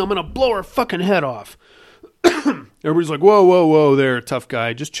follows me, I'm going to blow her fucking head off." Everybody's like, whoa, whoa, whoa there, tough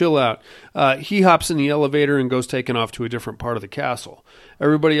guy. Just chill out. He hops in the elevator and goes taking off to a different part of the castle.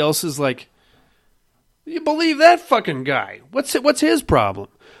 Everybody else is like, you believe that fucking guy? What's his problem?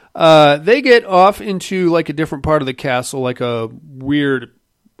 They get off into like a different part of the castle, like a weird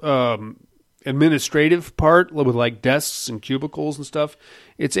administrative part with like desks and cubicles and stuff.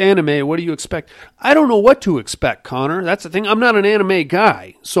 It's anime. What do you expect? I don't know what to expect, Connor. That's the thing. I'm not an anime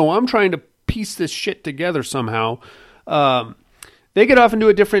guy, so I'm trying to piece this shit together somehow. They get off into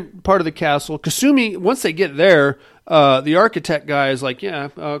a different part of the castle. Kasumi, once they get there, the architect guy is like, yeah,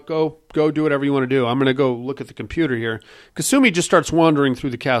 go do whatever you want to do. I'm going to go look at the computer here. Kasumi just starts wandering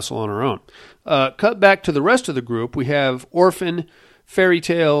through the castle on her own. Cut back to the rest of the group. We have Orphan, Fairy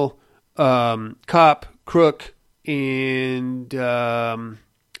Tale, Cop, Crook, and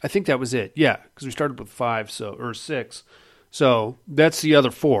I think that was it. Yeah, because we started with 5 or 6. So that's the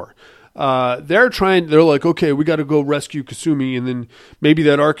other 4. They're like, okay, we got to go rescue Kasumi, and then maybe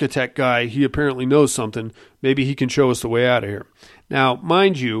that architect guy, he apparently knows something. Maybe he can show us the way out of here. Now,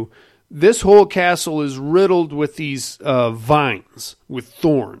 mind you, this whole castle is riddled with these vines with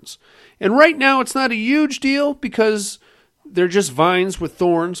thorns. And right now it's not a huge deal because they're just vines with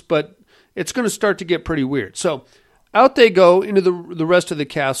thorns, but it's going to start to get pretty weird. So out they go into the rest of the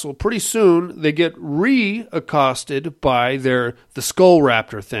castle. Pretty soon, they get re-accosted by the skull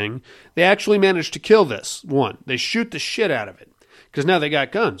raptor thing. They actually manage to kill this one. They shoot the shit out of it. Because now they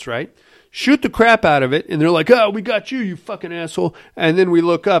got guns, right? Shoot the crap out of it, and they're like, oh, we got you, you fucking asshole. And then we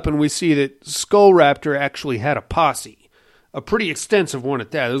look up, and we see that Skull Raptor actually had a posse. A pretty extensive one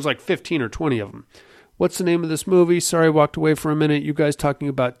at that. There was like 15 or 20 of them. What's the name of this movie? Sorry, I walked away for a minute. You guys talking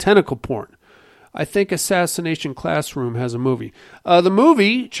about tentacle porn. I think Assassination Classroom has a movie. The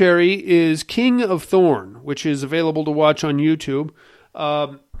movie, Cherry, is King of Thorn, which is available to watch on YouTube.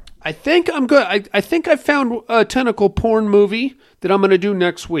 I think I'm good. I think I found a tentacle porn movie that I'm going to do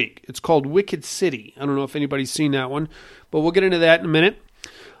next week. It's called Wicked City. I don't know if anybody's seen that one, but we'll get into that in a minute.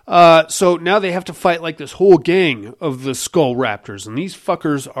 So now they have to fight like this whole gang of the Skull Raptors, and these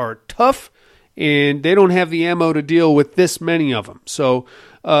fuckers are tough, and they don't have the ammo to deal with this many of them. So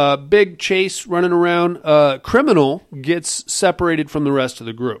big chase running around. Criminal gets separated from the rest of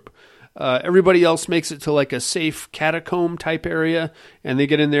the group. Everybody else makes it to like a safe catacomb type area, and they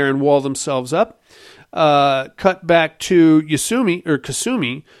get in there and wall themselves up. Cut back to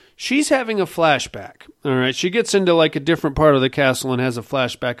Kasumi. She's having a flashback. All right, she gets into like a different part of the castle and has a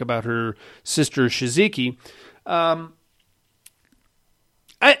flashback about her sister Shizuki.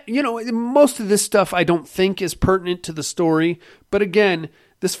 Most of this stuff I don't think is pertinent to the story, but again,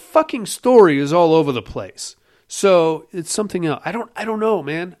 this fucking story is all over the place. So it's something else. I don't know,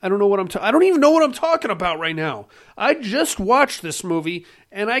 man. I don't know what I don't even know what I'm talking about right now. I just watched this movie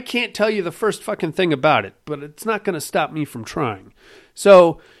and I can't tell you the first fucking thing about it, but it's not going to stop me from trying.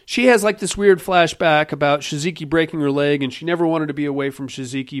 So she has like this weird flashback about Shizuki breaking her leg, and she never wanted to be away from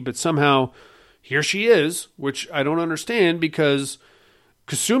Shizuki, but somehow here she is, which I don't understand because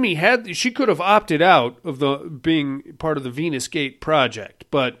Kasumi she could have opted out of the being part of the Venus Gate project,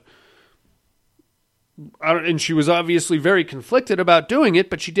 and she was obviously very conflicted about doing it,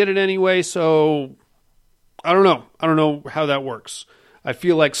 but she did it anyway, so I don't know. I don't know how that works. I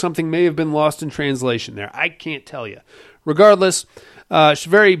feel like something may have been lost in translation there. I can't tell you. Regardless, she's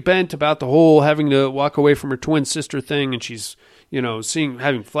very bent about the whole having to walk away from her twin sister thing, and she's,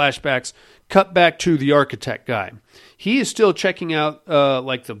 having flashbacks. Cut back to the architect guy. He is still checking out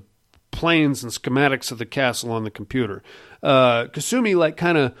like the plans and schematics of the castle on the computer. Kasumi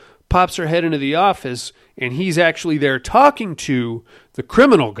kind of pops her head into the office, and he's actually there talking to the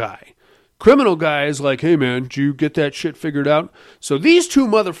criminal guy. Criminal guy is like, hey man, did you get that shit figured out? So these two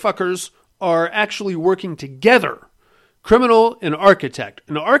motherfuckers are actually working together. Criminal and architect.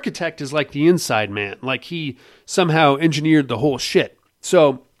 And the architect is like the inside man. Like he somehow engineered the whole shit.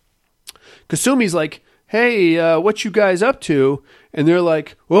 So Kasumi's like, hey, what you guys up to? And they're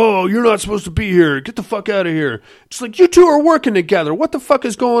like, oh, you're not supposed to be here. Get the fuck out of here. Just like, you two are working together. What the fuck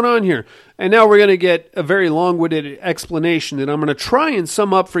is going on here? And now we're going to get a very long-winded explanation that I'm going to try and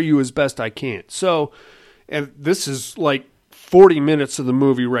sum up for you as best I can. So, and this is like 40 minutes of the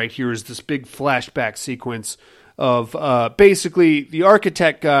movie right here is this big flashback sequence of basically the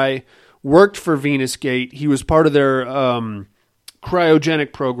architect guy worked for Venus Gate. He was part of their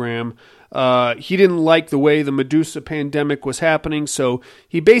cryogenic program. He didn't like the way the Medusa pandemic was happening, so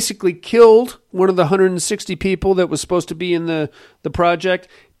he basically killed one of the 160 people that was supposed to be in the project,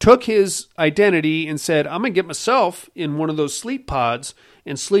 took his identity and said, I'm going to get myself in one of those sleep pods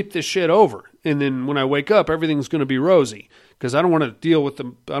and sleep this shit over. And then when I wake up, everything's going to be rosy because I don't want to deal with I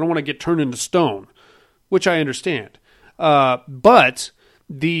don't want to get turned into stone. which I understand. But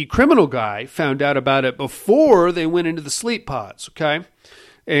the criminal guy found out about it before they went into the sleep pods, okay?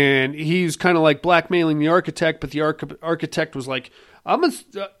 And he's kind of like blackmailing the architect, but the architect was like, I'm going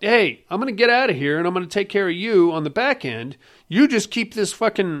to get out of here and I'm going to take care of you on the back end. You just keep this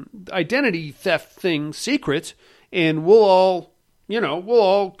fucking identity theft thing secret and we'll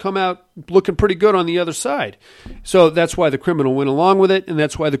all come out looking pretty good on the other side. So that's why the criminal went along with it, and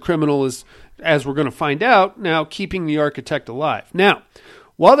that's why the criminal is, as we're going to find out, now keeping the architect alive. Now,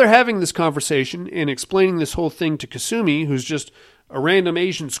 while they're having this conversation and explaining this whole thing to Kasumi, who's just a random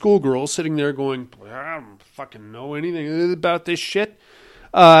Asian schoolgirl sitting there going, I don't fucking know anything about this shit,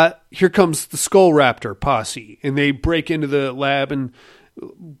 here comes the Skull Raptor posse, and they break into the lab and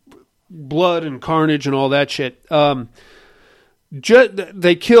blood and carnage and all that shit.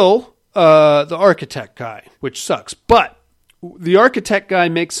 They kill the architect guy, which sucks. But the architect guy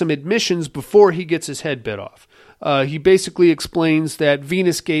makes some admissions before he gets his head bit off. He basically explains that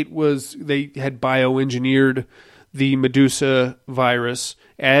Venus Gate they had bioengineered the Medusa virus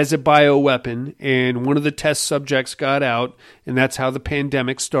as a bioweapon, and one of the test subjects got out, and that's how the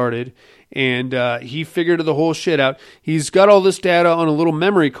pandemic started. And he figured the whole shit out. He's got all this data on a little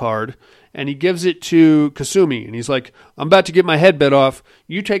memory card, and he gives it to Kasumi, and he's like, I'm about to get my head bit off.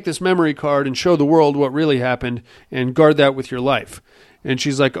 You take this memory card and show the world what really happened, and guard that with your life. And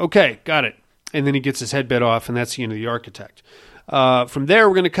she's like, okay, got it. And then he gets his head bit off, and that's the end of the architect. From there,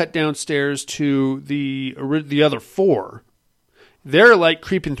 we're going to cut downstairs to the other four. They're like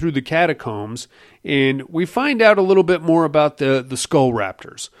creeping through the catacombs, and we find out a little bit more about the Skull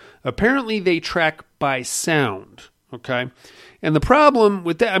Raptors. Apparently, they track by sound, okay? And the problem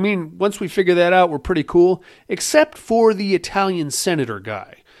with that, I mean, once we figure that out, we're pretty cool, except for the Italian senator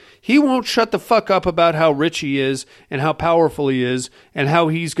guy. He won't shut the fuck up about how rich he is and how powerful he is and how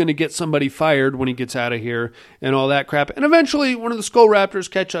he's going to get somebody fired when he gets out of here and all that crap. And eventually, one of the Skull Raptors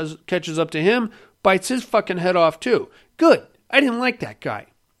catches up to him, bites his fucking head off too. Good. I didn't like that guy.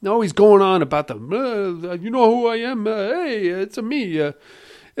 No, he's going on about you know who I am? Hey, it's a me.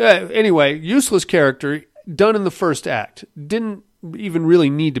 Anyway, useless character, done in the first act. Didn't even really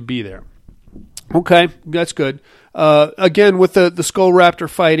need to be there. Okay, that's good. Again, with the Skull Raptor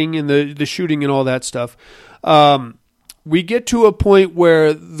fighting and the shooting and all that stuff, we get to a point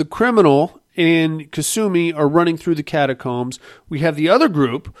where the criminal and Kasumi are running through the catacombs. We have the other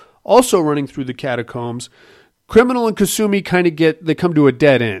group also running through the catacombs. Criminal and Kasumi they come to a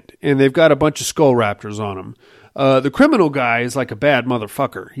dead end, and they've got a bunch of Skull Raptors on them. The criminal guy is like a bad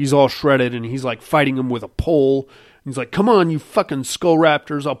motherfucker. He's all shredded, and he's like fighting them with a pole. He's like, come on, you fucking Skull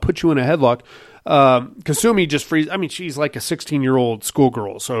Raptors, I'll put you in a headlock. Kasumi just freezes. I mean, she's like a 16-year-old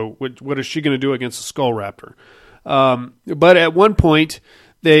schoolgirl, so what is she going to do against a Skull Raptor? But at one point,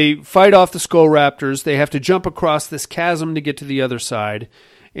 they fight off the Skull Raptors. They have to jump across this chasm to get to the other side,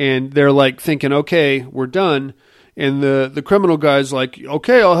 and they're like thinking, okay, we're done. And the criminal guy's like,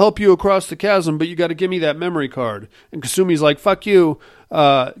 okay, I'll help you across the chasm, but you got to give me that memory card. And Kasumi's like, fuck you.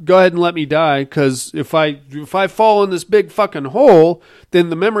 Go ahead and let me die, because if I fall in this big fucking hole, then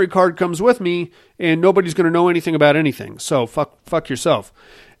the memory card comes with me, and nobody's going to know anything about anything. So fuck yourself.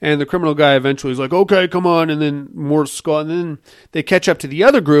 And the criminal guy eventually is like, okay, come on, and then more skull. And then they catch up to the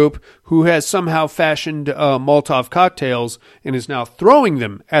other group, who has somehow fashioned Molotov cocktails and is now throwing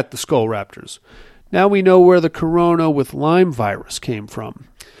them at the Skull Raptors. Now we know where the corona with Lyme virus came from.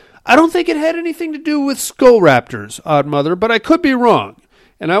 I don't think it had anything to do with Skull Raptors, Odd Mother, but I could be wrong.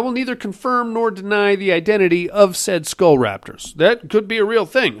 And I will neither confirm nor deny the identity of said Skull Raptors. That could be a real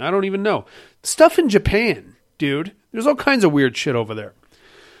thing. I don't even know. Stuff in Japan, dude. There's all kinds of weird shit over there.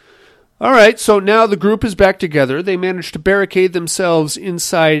 All right, so now the group is back together. They managed to barricade themselves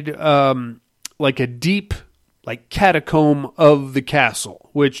inside like a deep catacomb of the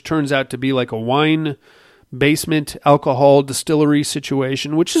castle, which turns out to be like a wine basement alcohol distillery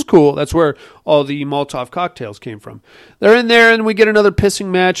situation, which is cool. That's where all the Molotov cocktails came from. They're in there, and we get another pissing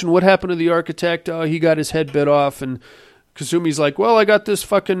match. And what happened to the architect? Oh, he got his head bit off, and Kasumi's like, well, I got this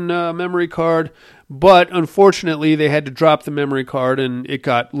fucking memory card, but unfortunately they had to drop the memory card, and it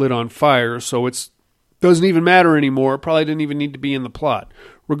got lit on fire, so it doesn't even matter anymore. It probably didn't even need to be in the plot.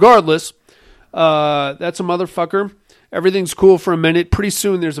 Regardless, that's a motherfucker. Everything's cool for a minute. Pretty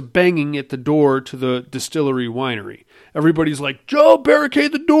soon there's a banging at the door to the distillery winery. Everybody's like, Joe,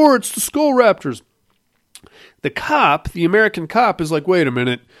 barricade the door. It's the Skull Raptors. The American cop, is like, wait a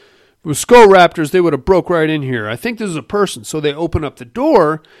minute. If it was Skull Raptors, they would have broke right in here. I think this is a person. So they open up the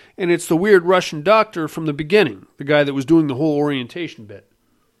door, and it's the weird Russian doctor from the beginning, the guy that was doing the whole orientation bit.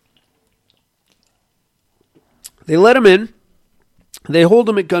 They let him in. They hold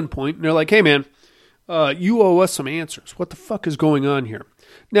him at gunpoint, and they're like, hey, man, you owe us some answers. What the fuck is going on here?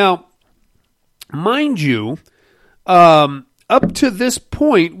 Now, mind you, up to this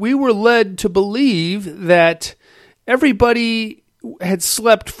point, we were led to believe that everybody had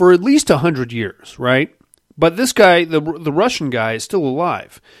slept for at least 100 years, right? But this guy, the Russian guy, is still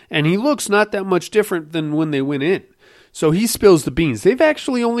alive. And he looks not that much different than when they went in. So he spills the beans. They've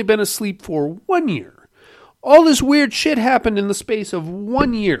actually only been asleep for 1 year. All this weird shit happened in the space of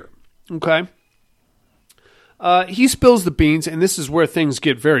 1 year. Okay? He spills the beans, and this is where things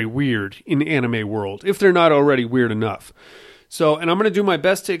get very weird in the anime world, if they're not already weird enough. So, and I'm going to do my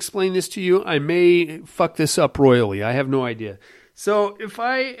best to explain this to you. I may fuck this up royally. I have no idea. So, if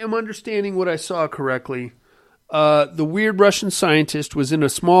I am understanding what I saw correctly, the weird Russian scientist was in a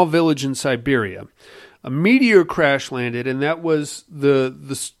small village in Siberia. A meteor crash landed, and that was the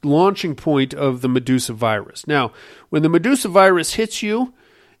launching point of the Medusa virus. Now, when the Medusa virus hits you,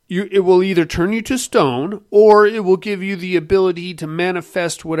 it will either turn you to stone, or it will give you the ability to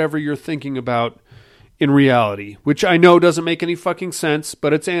manifest whatever you're thinking about in reality, which I know doesn't make any fucking sense,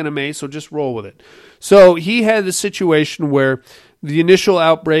 but it's anime, so just roll with it. So he had the situation where the initial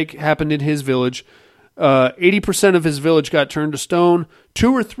outbreak happened in his village. 80% of his village got turned to stone.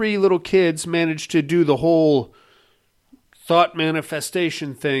 2 or 3 little kids managed to do the whole thought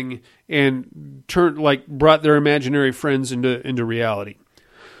manifestation thing and brought their imaginary friends into reality.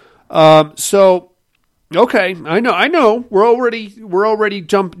 So, okay, I know. We're already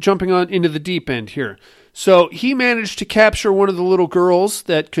jumping on into the deep end here. So he managed to capture one of the little girls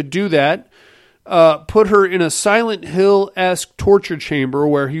that could do that, put her in a Silent Hill-esque torture chamber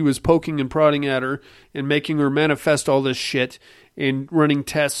where he was poking and prodding at her and making her manifest all this shit and running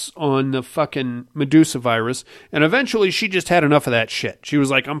tests on the fucking Medusa virus. And eventually she just had enough of that shit. She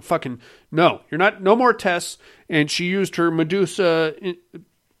was like, no more tests. And she used her Medusa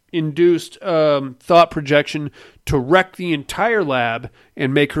induced thought projection to wreck the entire lab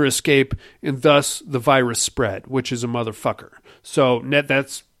and make her escape, and thus the virus spread, which is a motherfucker. So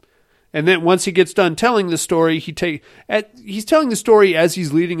that's, and then once he gets done telling the story, he's telling the story as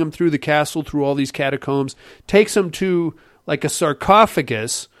he's leading him through the castle, through all these catacombs, takes him to like a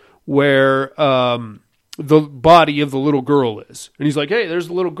sarcophagus where the body of the little girl is, and he's like, hey, there's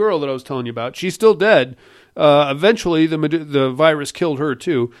the little girl that I was telling you about. She's still dead. Eventually, the virus killed her,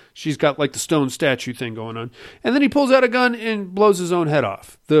 too. She's got, like, the stone statue thing going on. And then he pulls out a gun and blows his own head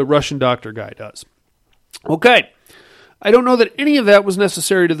off. The Russian doctor guy does. Okay. I don't know that any of that was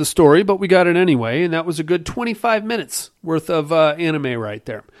necessary to the story, but we got it anyway, and that was a good 25 minutes worth of anime right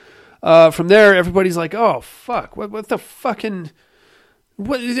there. From there, everybody's like, oh, fuck. What the fucking...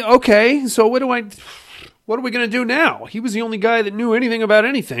 Okay, so what are we going to do now? He was the only guy that knew anything about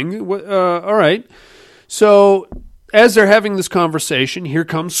anything. All right. So, as they're having this conversation, here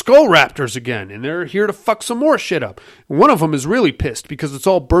comes Skull Raptors again, and they're here to fuck some more shit up. One of them is really pissed because it's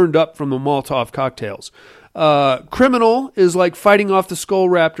all burned up from the Molotov cocktails. Criminal is like fighting off the Skull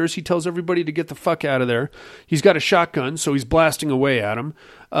Raptors. He tells everybody to get the fuck out of there. He's got a shotgun, so he's blasting away at him.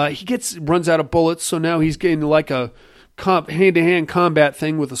 He runs out of bullets, so now he's getting like a hand-to-hand combat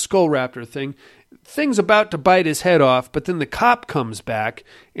thing with a Skull Raptor thing. Thing's about to bite his head off, but then the cop comes back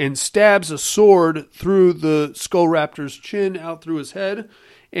and stabs a sword through the Skull Raptor's chin out through his head,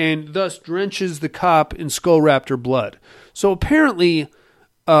 and thus drenches the cop in Skull Raptor blood. So apparently,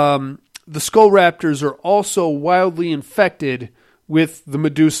 the Skull Raptors are also wildly infected with the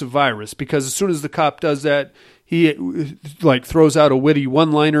Medusa virus, because as soon as the cop does that, he throws out a witty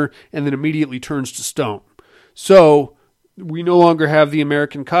one-liner and then immediately turns to stone. So we no longer have the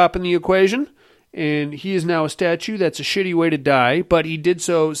American cop in the equation, and he is now a statue. That's a shitty way to die, but he did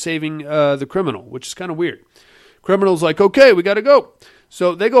so saving the criminal, which is kind of weird. Criminal's like, okay, we got to go.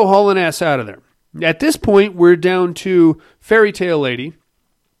 So they go hauling ass out of there. At this point, we're down to Fairy Tale Lady.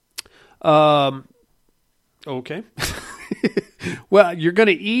 Okay. Well, you're going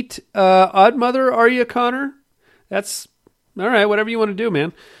to eat Odd Mother, are you, Connor? That's all right, whatever you want to do,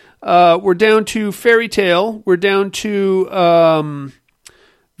 man. We're down to Fairy Tale. We're down to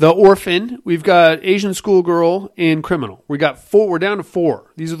the Orphan. We've got Asian Schoolgirl and Criminal. We're down to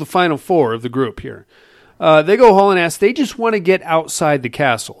 4. These are the final 4 of the group here. They go hauling ass. They just want to get outside the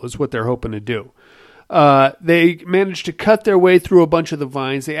castle is what they're hoping to do. They manage to cut their way through a bunch of the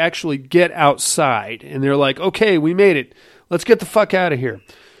vines. They actually get outside, and they're like, okay, we made it. Let's get the fuck out of here.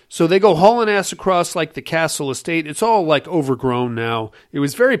 So they go hauling ass across like the castle estate. It's all like overgrown now. It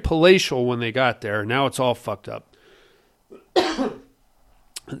was very palatial when they got there. Now it's all fucked up.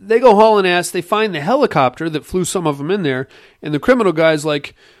 They go hauling ass. They find the helicopter that flew some of them in there. And the criminal guy's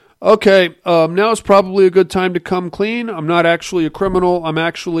like, Okay, now is probably a good time to come clean. I'm not actually a criminal. I'm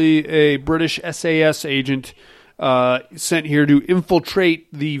actually a British SAS agent sent here to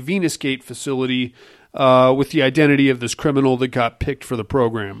infiltrate the Venus Gate facility with the identity of this criminal that got picked for the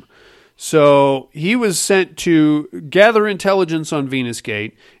program. So he was sent to gather intelligence on Venus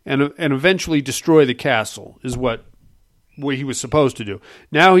Gate and eventually destroy the castle, is what he was supposed to do.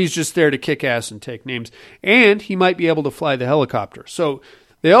 Now he's just there to kick ass and take names, and he might be able to fly the helicopter. So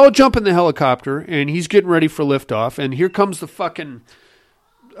they all jump in the helicopter, and he's getting ready for liftoff, and here comes the fucking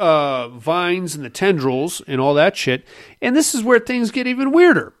vines and the tendrils and all that shit. And this is where things get even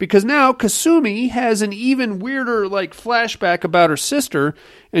weirder, because now Kasumi has an even weirder like flashback about her sister,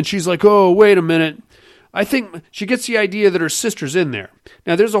 and she's like, oh, wait a minute. I think she gets the idea that her sister's in there.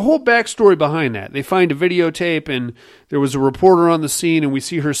 Now, there's a whole backstory behind that. They find a videotape, and there was a reporter on the scene, and we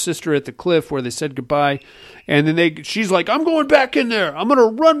see her sister at the cliff where they said goodbye. And then she's like, I'm going back in there. I'm going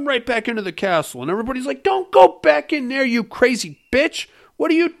to run right back into the castle. And everybody's like, don't go back in there, you crazy bitch. What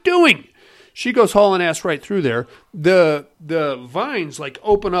are you doing? She goes hauling ass right through there. The vines like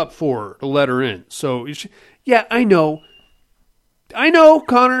open up for her to let her in. So, yeah, I know,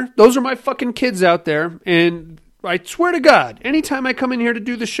 Connor. Those are my fucking kids out there. And I swear to God, anytime I come in here to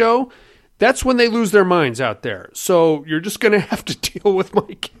do the show, that's when they lose their minds out there. So you're just going to have to deal with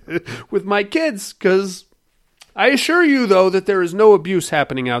my kids, because I assure you, though, that there is no abuse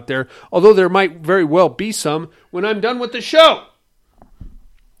happening out there, although there might very well be some when I'm done with the show.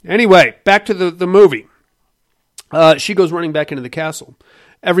 Anyway, back to the movie. She goes running back into the castle.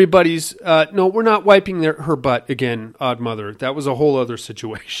 Everybody's, no, we're not wiping her butt again, Odd Mother. That was a whole other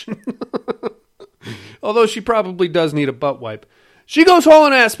situation. Although she probably does need a butt wipe. She goes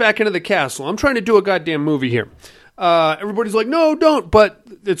hauling ass back into the castle. I'm trying to do a goddamn movie here. Everybody's like, no, don't, but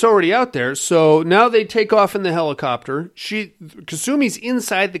it's already out there. So now they take off in the helicopter. Kasumi's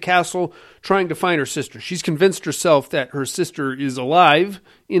inside the castle trying to find her sister. She's convinced herself that her sister is alive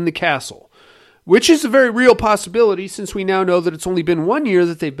in the castle, which is a very real possibility since we now know that it's only been 1 year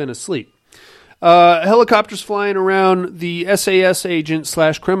that they've been asleep. Helicopter's flying around. The SAS agent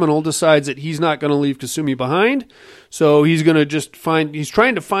 / criminal decides that he's not going to leave Kasumi behind. So he's going to he's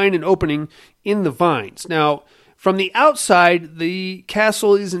trying to find an opening in the vines. Now, from the outside, the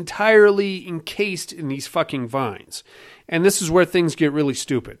castle is entirely encased in these fucking vines. And this is where things get really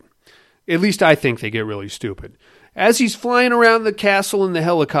stupid. At least I think they get really stupid. As he's flying around the castle in the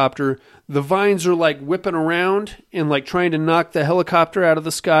helicopter, the vines are like whipping around and like trying to knock the helicopter out of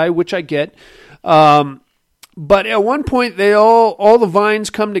the sky, which I get. But at one point, they all the vines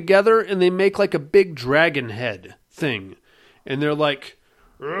come together and they make like a big dragon head thing. And they're like,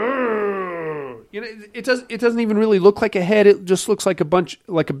 it doesn't even really look like a head. It just looks like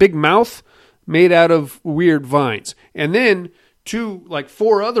a big mouth made out of weird vines. And then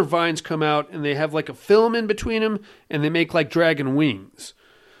 4 other vines come out and they have like a film in between them and they make like dragon wings.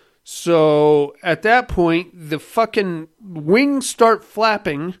 So at that point, the fucking wings start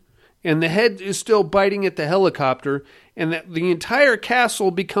flapping and the head is still biting at the helicopter, and the entire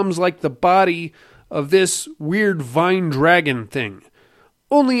castle becomes like the body of this weird vine dragon thing.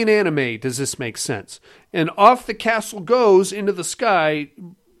 Only in anime does this make sense. And off the castle goes into the sky,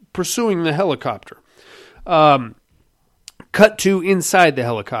 pursuing the helicopter. Cut to inside the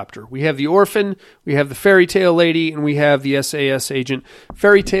helicopter. We have the orphan, we have the fairy tale lady, and we have the SAS agent.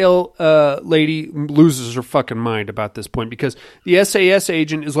 Fairy tale lady loses her fucking mind about this point because the SAS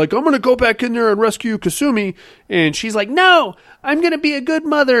agent is like, I'm going to go back in there and rescue Kasumi. And she's like, no, I'm going to be a good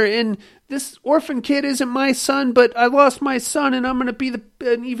mother. And this orphan kid isn't my son, but I lost my son, and I'm going to be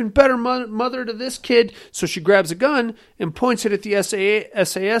an even better mother to this kid. So she grabs a gun and points it at the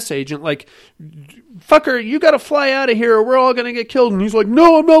SAS agent like, fucker, you got to fly out of here or we're all going to get killed. And he's like,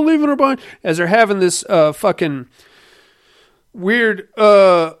 no, I'm not leaving her behind. As they're having this fucking weird,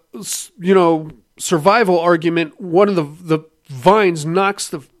 survival argument, one of the vines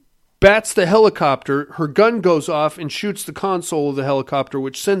bats the helicopter, her gun goes off and shoots the console of the helicopter,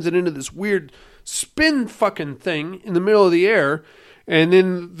 which sends it into this weird spin fucking thing in the middle of the air, and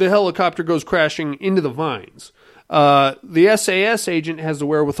then the helicopter goes crashing into the vines. The SAS agent has the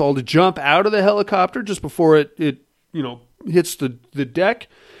wherewithal to jump out of the helicopter just before it hits the deck,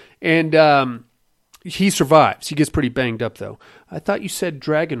 and he survives. He gets pretty banged up, though. I thought you said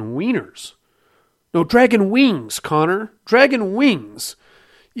dragon wieners. No, dragon wings, Connor. Dragon wings.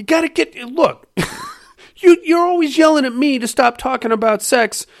 You gotta look, you're always yelling at me to stop talking about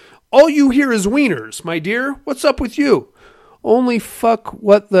sex. All you hear is wieners, my dear. What's up with you? Only fuck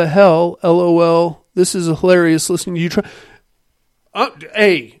what the hell, LOL. This is hilarious listening to you try.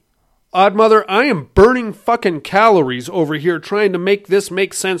 Hey, Odd Mother, I am burning fucking calories over here trying to make this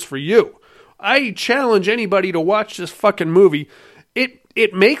make sense for you. I challenge anybody to watch this fucking movie.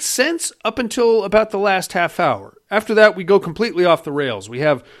 It makes sense up until about the last half hour. After that, we go completely off the rails. We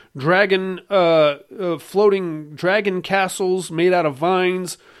have floating dragon castles made out of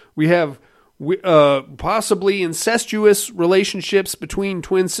vines. We have possibly incestuous relationships between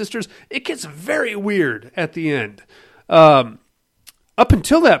twin sisters. It gets very weird at the end. Up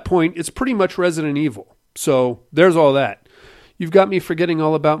until that point, it's pretty much Resident Evil. So there's all that. You've got me forgetting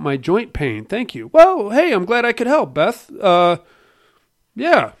all about my joint pain. Thank you. Well, hey, I'm glad I could help, Beth.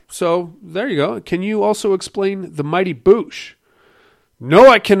 Yeah, so there you go. Can you also explain The Mighty Boosh? No,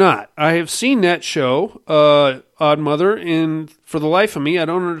 I cannot. I have seen that show, Odd Mother, and for the life of me, I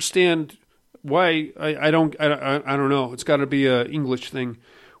don't understand why. I don't know. It's got to be an English thing.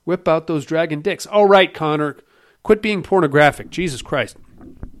 Whip out those dragon dicks. All right, Connor, quit being pornographic. Jesus Christ.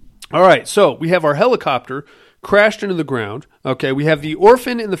 All right, so we have our helicopter crashed into the ground. Okay, we have the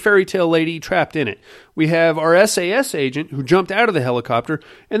orphan and the fairy tale lady trapped in it. We have our SAS agent who jumped out of the helicopter,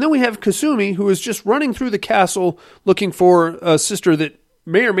 and then we have Kasumi who is just running through the castle looking for a sister that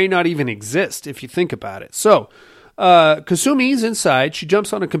may or may not even exist if you think about it. So, Kasumi's inside. She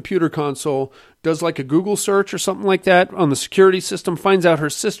jumps on a computer console, does like a Google search or something like that on the security system, finds out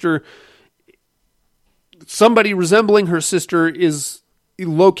her sister, somebody resembling her sister, is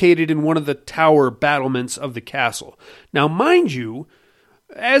located in one of the tower battlements of the castle. Now, mind you,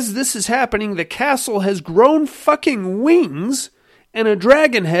 as this is happening, the castle has grown fucking wings and a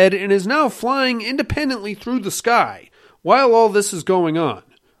dragon head and is now flying independently through the sky while all this is going on.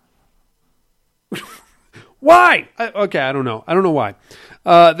 Why? Okay, I don't know. I don't know why.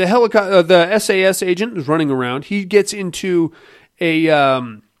 The SAS agent is running around. He gets into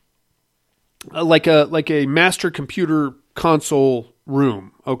a master computer console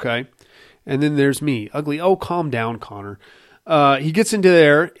room, okay? And then there's me, ugly. Oh, calm down, Connor. He gets into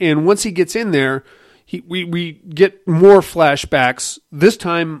there, and once he gets in there, we get more flashbacks, this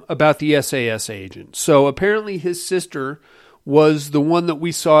time about the SAS agent. So apparently his sister was the one that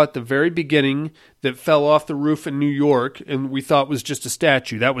we saw at the very beginning that fell off the roof in New York, and we thought was just a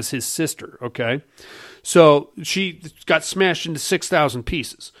statue. That was his sister, okay? So she got smashed into 6,000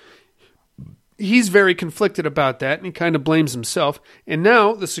 pieces. He's very conflicted about that, and he kind of blames himself. And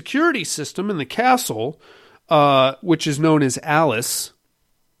now the security system in the castle, which is known as Alice,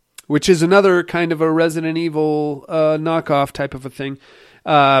 which is another kind of a Resident Evil knockoff type of a thing,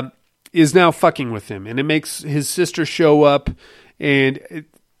 is now fucking with him. And it makes his sister show up, and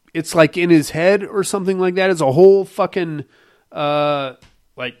it's like in his head or something like that. It's a whole fucking like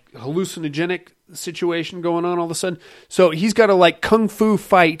hallucinogenic situation going on all of a sudden. So he's got to like kung fu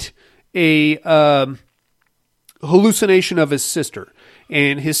fight a hallucination of his sister,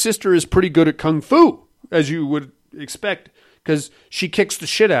 and his sister is pretty good at kung fu, as you would expect, because she kicks the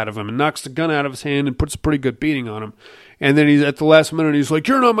shit out of him and knocks the gun out of his hand and puts a pretty good beating on him. And then he's at the last minute, he's like,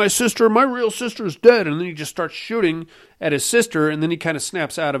 "You're not my sister. My real sister is dead." And then he just starts shooting at his sister, and then he kind of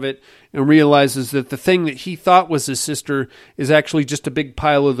snaps out of it and realizes that the thing that he thought was his sister is actually just a big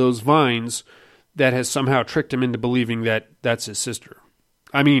pile of those vines that has somehow tricked him into believing that that's his sister.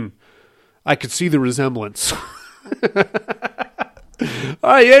 I mean, I could see the resemblance.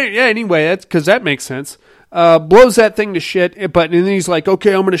 Anyway, that's because that makes sense. Blows that thing to shit, and then he's like,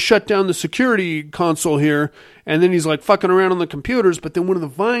 okay, I'm going to shut down the security console here, and then he's like fucking around on the computers, but then one of the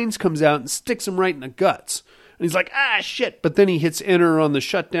vines comes out and sticks him right in the guts. And he's like, shit, but then he hits enter on the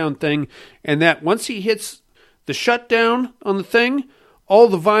shutdown thing, and that once he hits the shutdown on the thing, all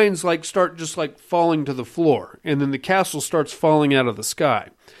the vines like start just like falling to the floor, and then the castle starts falling out of the sky.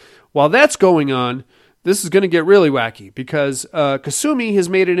 While that's going on, this is going to get really wacky because Kasumi has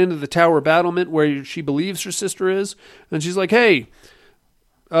made it into the tower battlement where she believes her sister is. And she's like, hey,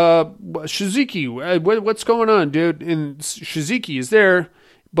 Shizuki, what's going on, dude? And Shizuki is there.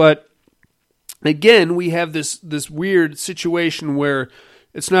 But again, we have this weird situation where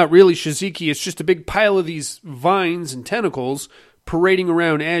it's not really Shizuki. It's just a big pile of these vines and tentacles parading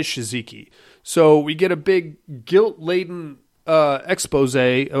around as Shizuki. So we get a big guilt-laden expose.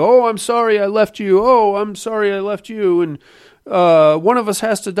 Oh, I'm sorry I left you. Oh, I'm sorry I left you. And one of us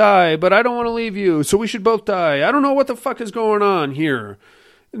has to die, but I don't want to leave you, so we should both die. I don't know what the fuck is going on here.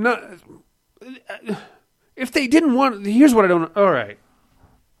 If they didn't want... Here's what I don't... All right.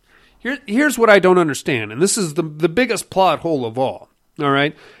 Here's what I don't understand, and this is the biggest plot hole of all. All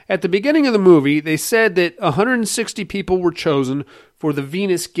right. At the beginning of the movie, they said that 160 people were chosen for the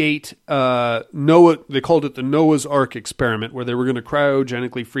Venus Gate Noah. They called it the Noah's Ark experiment, where they were going to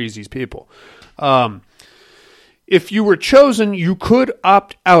cryogenically freeze these people. if you were chosen, you could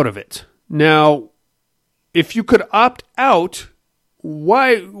opt out of it. Now, if you could opt out,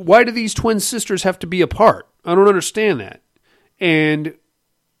 why do these twin sisters have to be apart? I don't understand that. And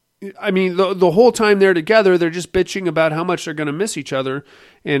I mean, the whole time they're together, they're just bitching about how much they're going to miss each other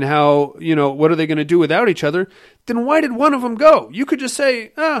and how, what are they going to do without each other? Then why did one of them go? You could just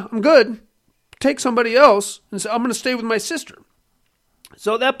say, I'm good. Take somebody else and say, I'm going to stay with my sister.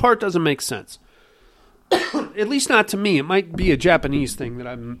 So that part doesn't make sense. At least not to me. It might be a Japanese thing that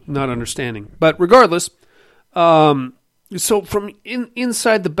I'm not understanding. But regardless, so from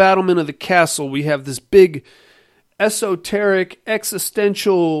inside the battlement of the castle, we have this big esoteric,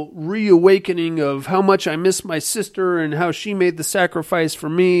 existential reawakening of how much I miss my sister and how she made the sacrifice for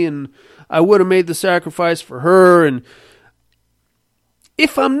me and I would have made the sacrifice for her. And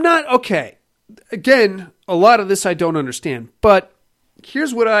if I'm not, okay, again, a lot of this I don't understand, but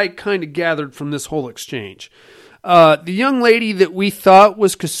here's what I kind of gathered from this whole exchange. The young lady that we thought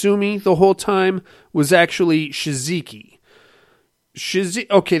was Kasumi the whole time was actually Shizuki.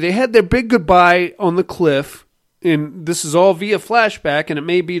 Okay, they had their big goodbye on the cliff, and this is all via flashback, and it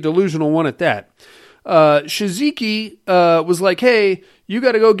may be a delusional one at that. Shizuki was like, "Hey, you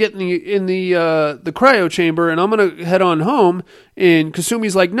got to go get in the cryo chamber, and I'm gonna head on home." And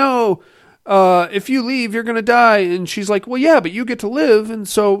Kasumi's like, "No, if you leave, you're gonna die." And she's like, "Well, yeah, but you get to live, and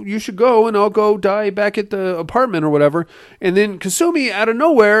so you should go, and I'll go die back at the apartment or whatever." And then Kasumi, out of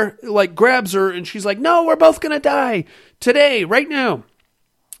nowhere, like grabs her, and she's like, "No, we're both gonna die today, right now."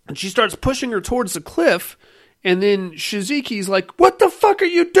 And she starts pushing her towards the cliff. And then Shizuki's like, "What the fuck are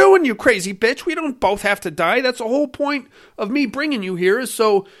you doing, you crazy bitch? We don't both have to die. That's the whole point of me bringing you here is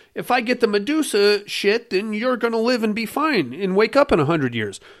so if I get the Medusa shit, then you're going to live and be fine and wake up in 100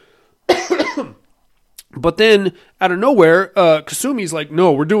 years. But then, out of nowhere, Kasumi's like,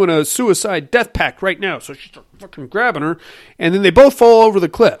 "No, we're doing a suicide death pact right now." So she starts fucking grabbing her, and then they both fall over the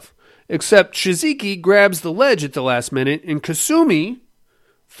cliff. Except Shizuki grabs the ledge at the last minute, and Kasumi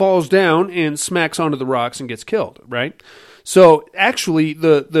falls down and smacks onto the rocks and gets killed, right? So actually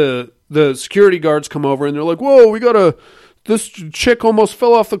the security guards come over and they're like, "Whoa, this chick almost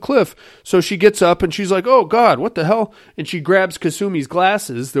fell off the cliff." So she gets up and she's like, "Oh God, what the hell?" And she grabs Kasumi's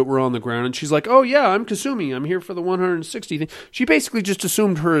glasses that were on the ground and she's like, "Oh yeah, I'm Kasumi. I'm here for the 160 thing." She basically just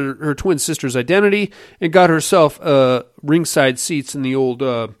assumed her twin sister's identity and got herself ringside seats in the old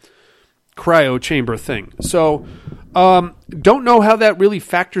cryo chamber thing. So don't know how that really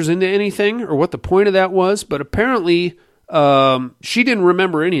factors into anything or what the point of that was, but apparently she didn't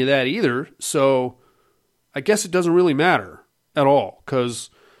remember any of that either, so I guess it doesn't really matter at all, because,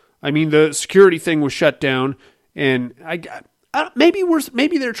 I mean, the security thing was shut down, and maybe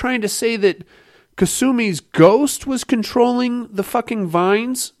they're trying to say that Kasumi's ghost was controlling the fucking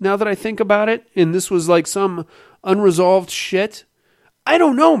vines, now that I think about it, and this was like some unresolved shit. I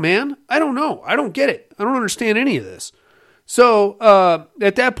don't know, man. I don't know. I don't get it. I don't understand any of this. So,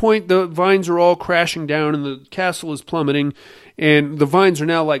 at that point, the vines are all crashing down and the castle is plummeting, and the vines are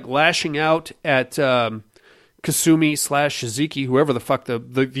now like lashing out at Kasumi / Shizuki, whoever the fuck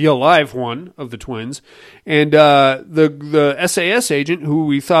the alive one of the twins, and the SAS agent, who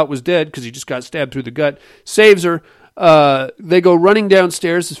we thought was dead because he just got stabbed through the gut, saves her. They go running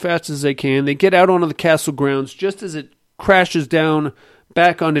downstairs as fast as they can. They get out onto the castle grounds just as it crashes down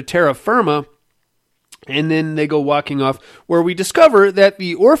back onto terra firma, and then they go walking off, where we discover that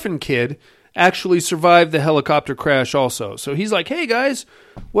the orphan kid actually survived the helicopter crash also. So he's like, "Hey guys,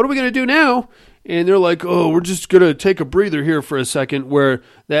 what are we going to do now?" And they're like, "Oh, we're just going to take a breather here for a second," where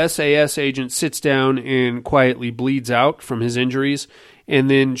the SAS agent sits down and quietly bleeds out from his injuries. And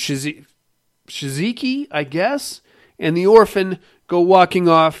then Shizuki, I guess, and the orphan go walking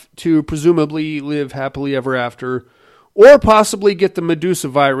off to presumably live happily ever after, or possibly get the Medusa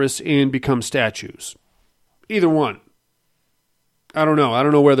virus and become statues. Either one. I don't know. I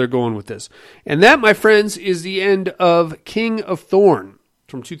don't know where they're going with this. And that, my friends, is the end of King of Thorn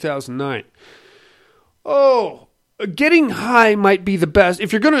from 2009. Oh, getting high might be the best.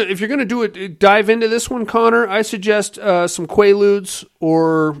 If you're gonna do it, dive into this one, Connor, I suggest some Quaaludes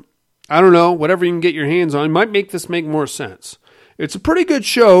or, I don't know, whatever you can get your hands on. It might make this make more sense. It's a pretty good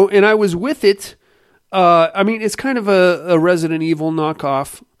show, and I was with it. I mean, it's kind of a Resident Evil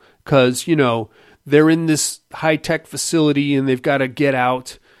knockoff because, they're in this high-tech facility and they've got to get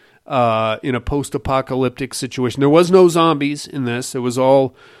out in a post-apocalyptic situation. There was no zombies in this. It was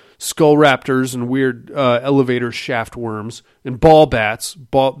all skull raptors and weird elevator shaft worms and bats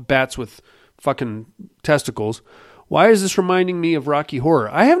with fucking testicles. Why is this reminding me of Rocky Horror?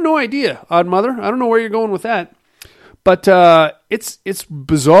 I have no idea, Odd Mother. I don't know where you're going with that. But it's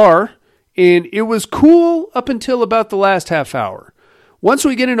bizarre. And it was cool up until about the last half hour. Once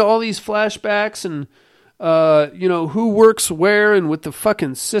we get into all these flashbacks and, who works where and with the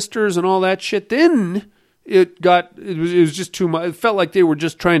fucking sisters and all that shit, then it was just too much. It felt like they were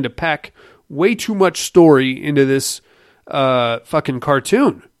just trying to pack way too much story into this fucking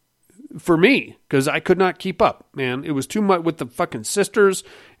cartoon for me, because I could not keep up, man. It was too much with the fucking sisters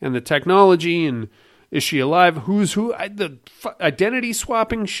and the technology and is she alive? Who's who? The identity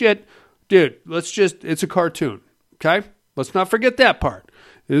swapping shit. Dude, it's a cartoon, okay? Let's not forget that part.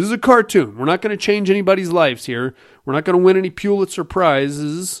 This is a cartoon. We're not going to change anybody's lives here. We're not going to win any Pulitzer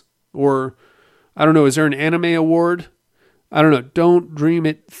Prizes or, I don't know, is there an anime award? I don't know. Don't dream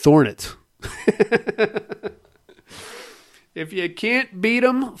it, thorn it. If you can't beat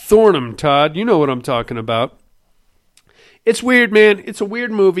them, thorn them, Todd. You know what I'm talking about. It's weird, man. It's a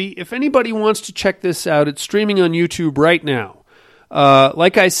weird movie. If anybody wants to check this out, it's streaming on YouTube right now.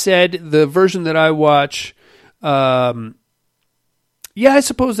 Like I said, the version that I watch, I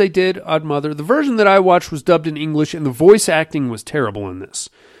suppose they did, Odd Mother. The version that I watched was dubbed in English, and the voice acting was terrible in this.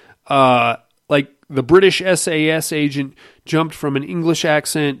 Like the British SAS agent jumped from an English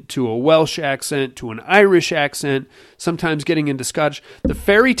accent to a Welsh accent to an Irish accent, sometimes getting into Scottish. The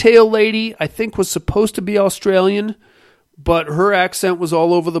fairy tale lady, I think, was supposed to be Australian, but her accent was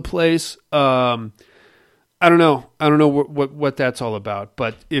all over the place. I don't know what that's all about.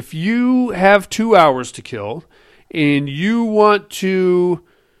 But if you have 2 hours to kill and you want to,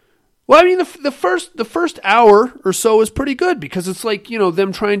 well, I mean, the first hour or so is pretty good because it's like,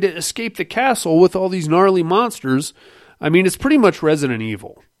 them trying to escape the castle with all these gnarly monsters. I mean, it's pretty much Resident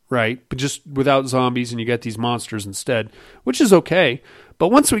Evil, right? But just without zombies and you get these monsters instead, which is okay. But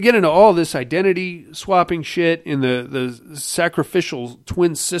once we get into all this identity swapping shit and the sacrificial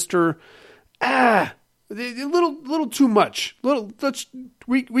twin sister, a little too much.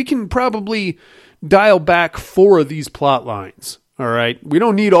 We can probably dial back 4 of these plot lines. All right, we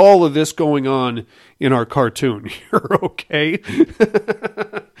don't need all of this going on in our cartoon here, okay?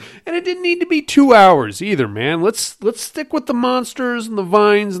 And it didn't need to be 2 hours either, man. Let's stick with the monsters and the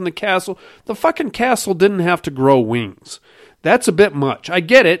vines and the castle. The fucking castle didn't have to grow wings. That's a bit much. I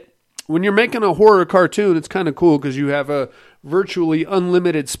get it. When you're making a horror cartoon, it's kind of cool because you have a virtually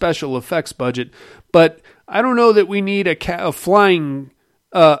unlimited special effects budget. But I don't know that we need a flying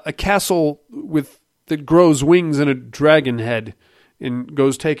a castle that grows wings and a dragon head and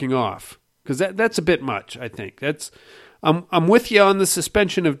goes taking off, because that's a bit much. I think I'm with you on the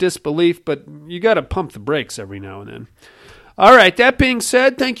suspension of disbelief, but you got to pump the brakes every now and then. All right. That being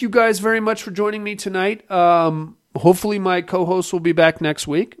said, thank you guys very much for joining me tonight. Hopefully my co-host will be back next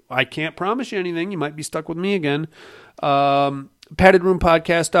week. I can't promise you anything. You might be stuck with me again.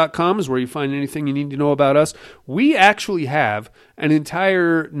 PaddedRoomPodcast.com is where you find anything you need to know about us. We actually have an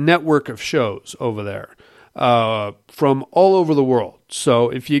entire network of shows over there from all over the world. So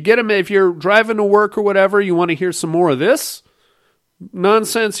if you get them, if you're driving to work or whatever, you want to hear some more of this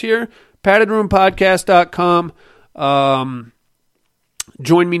nonsense here, PaddedRoomPodcast.com.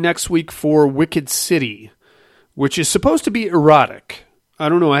 Join me next week for Wicked City, which is supposed to be erotic. I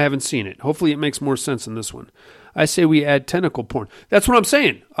don't know. I haven't seen it. Hopefully it makes more sense in this one. I say we add tentacle porn. That's what I'm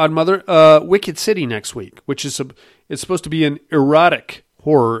saying, Odd Mother. Wicked City next week, which is it's supposed to be an erotic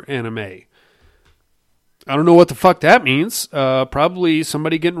horror anime. I don't know what the fuck that means. Probably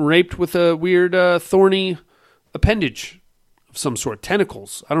somebody getting raped with a weird thorny appendage of some sort.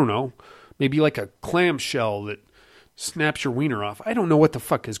 Tentacles. I don't know. Maybe like a clamshell that snaps your wiener off. I don't know what the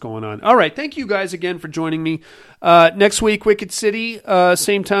fuck is going on. All right. Thank you guys again for joining me. Next week, Wicked City.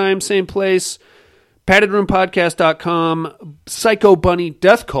 Same time, same place. PaddedRoomPodcast.com. Psycho Bunny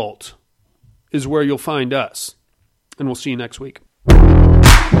Death Cult is where you'll find us. And we'll see you next week.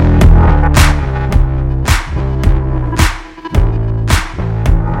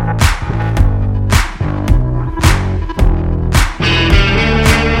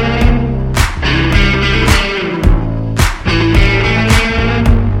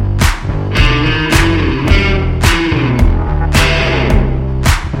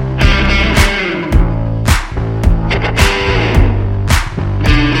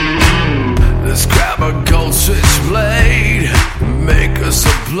 Switchblade, make us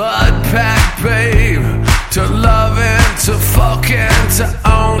a blood pact, babe. To love and to fuck and to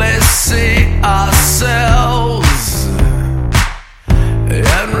only see ourselves.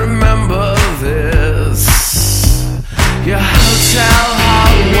 And remember this: your hotel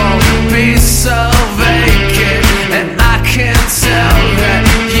hall won't be so vacant, and I can tell that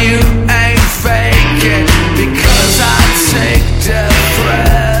you ain't faking, because I take death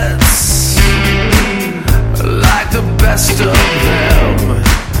threats like the best of them.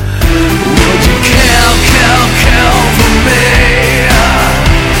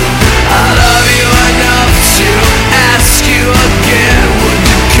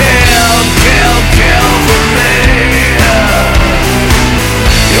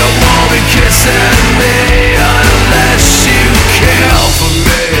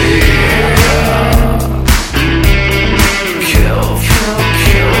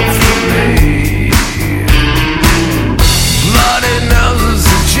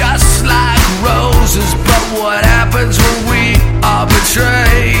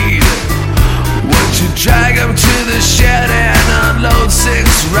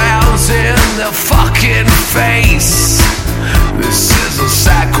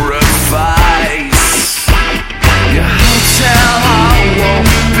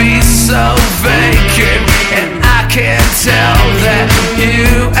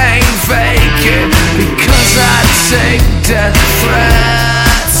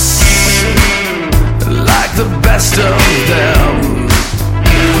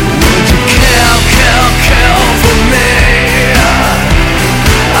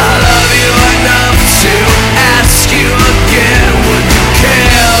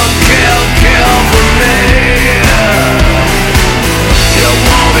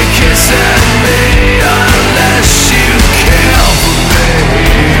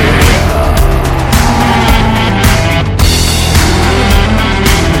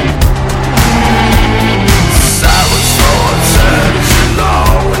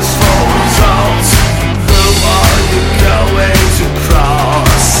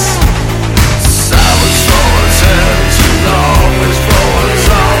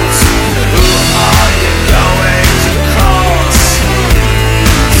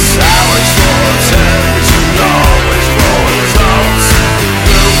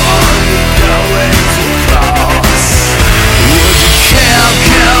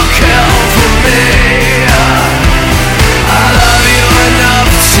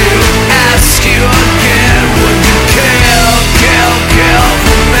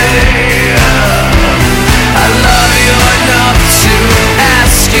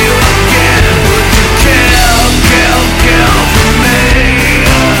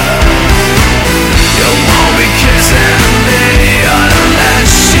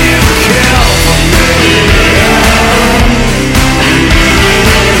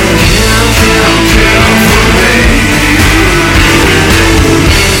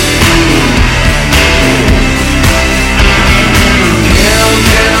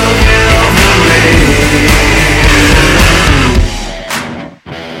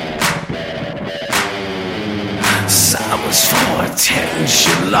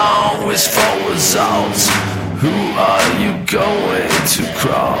 attention, long wish for results. Who are you going to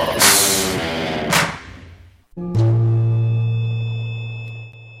cross?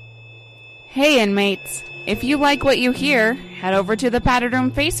 Hey inmates, if you like what you hear, head over to the Padded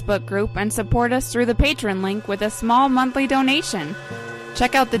Room Facebook group and support us through the Patreon link with a small monthly donation.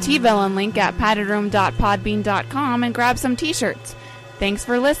 Check out the T-Villain link at paddedroom.podbean.com and grab some t-shirts. Thanks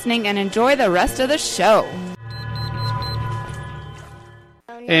for listening and enjoy the rest of the show.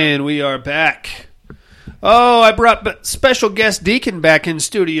 And we are back. Oh, I brought special guest Deacon back in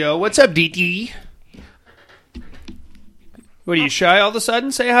studio. What's up, DT? What, are you shy all of a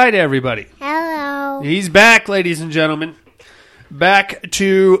sudden? Say hi to everybody. Hello. He's back, ladies and gentlemen. Back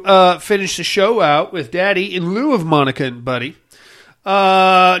to finish the show out with Daddy in lieu of Monica and Buddy.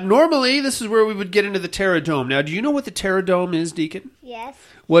 Normally, this is where we would get into the Terradome. Now, do you know what the Terradome is, Deacon? Yes.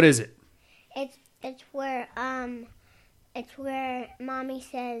 What is it? It's where Mommy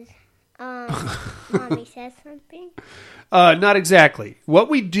says Mommy says something. Not exactly. What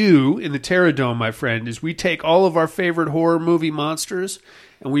we do in the Terradome, my friend, is we take all of our favorite horror movie monsters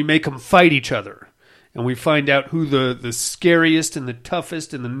and we make them fight each other. And we find out who the scariest and the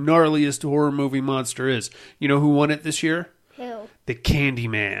toughest and the gnarliest horror movie monster is. You know who won it this year? Who? The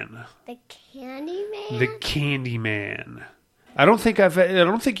Candyman. The Candyman? The Candyman. I don't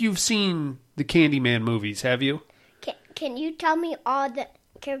think you've seen the Candyman movies, have you? Can you tell me all the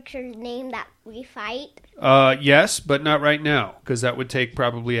characters' name that we fight? Yes, but not right now, because that would take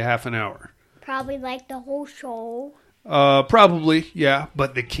probably a half an hour. Probably like the whole show. Probably, yeah.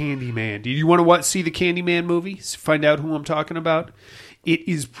 But the Candyman. Do you want to see the Candyman movie? Find out who I'm talking about? It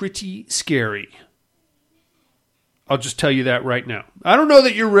is pretty scary. I'll just tell you that right now. I don't know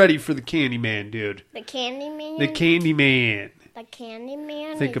that you're ready for the Candyman, dude. The Candyman? The Candyman. The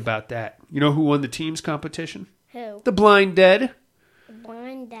Candyman? Think about that. You know who won the team's competition? Who? The Blind Dead. The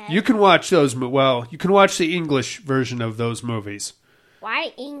Blind Dead. You can watch those. Well, you can watch the English version of those movies.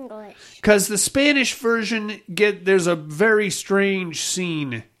 Why English? Because the Spanish version there's a very strange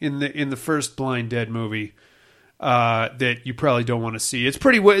scene in the first Blind Dead movie that you probably don't want to see. It's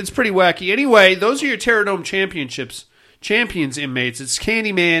pretty wacky. Anyway, those are your Terradome champions, inmates. It's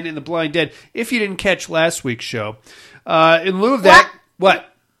Candyman and the Blind Dead. If you didn't catch last week's show, in lieu of that,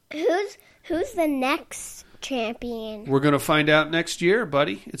 what? Who's the next champion? We're going to find out next year,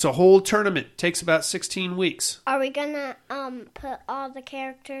 buddy. It's a whole tournament. It takes about 16 weeks. Are we going to put all the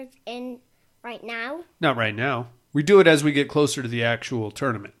characters in right now? Not right now. We do it as we get closer to the actual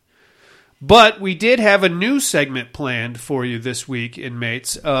tournament. But we did have a new segment planned for you this week,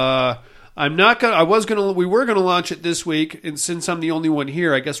 inmates. We were going to launch it this week, and since I'm the only one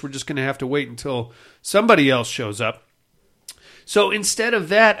here, I guess we're just going to have to wait until somebody else shows up. So instead of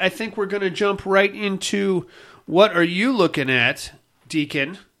that, I think we're going to jump right into what are you looking at,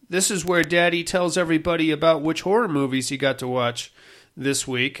 Deacon? This is where Daddy tells everybody about which horror movies he got to watch this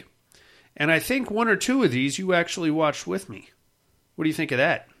week. And I think one or two of these you actually watched with me. What do you think of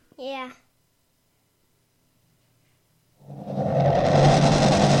that? Yeah.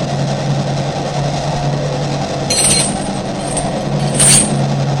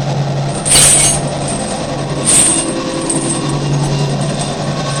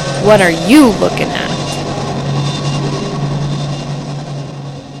 What are you looking at?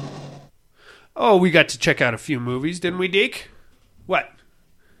 Oh, we got to check out a few movies, didn't we, Deke? What?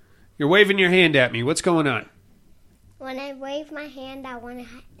 You're waving your hand at me. What's going on? When I wave my hand, I want to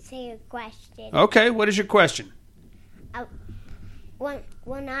say a question. Okay, what is your question?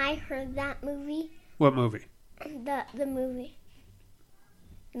 When I heard that movie... What movie? The movie.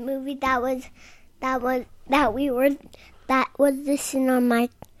 The movie that was listening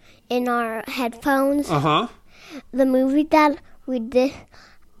in our headphones. Uh-huh. The movie that we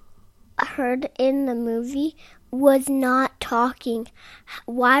heard in the movie was not talking.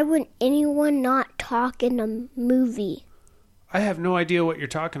 Why would anyone not talk in a movie? I have no idea what you're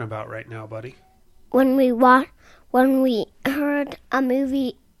talking about right now, buddy. When we heard a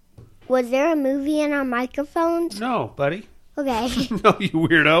movie, was there a movie in our microphones? No, buddy. Okay. No, you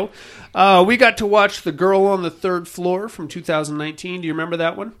weirdo. We got to watch The Girl on the Third Floor from 2019. Do you remember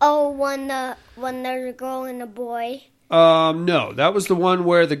that one? Oh, when there's a girl and a boy. No, that was the one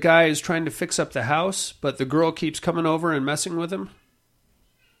where the guy is trying to fix up the house, but the girl keeps coming over and messing with him.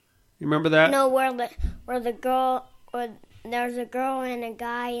 You remember that? No, where there's a girl and a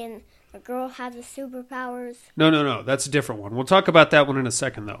guy, and the girl has the superpowers. No, that's a different one. We'll talk about that one in a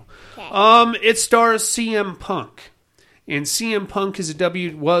second, though. Okay. It stars CM Punk, and CM Punk was a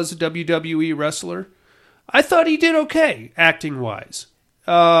WWE wrestler. I thought he did okay, acting-wise.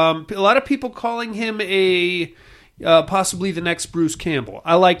 A lot of people calling him a possibly the next Bruce Campbell.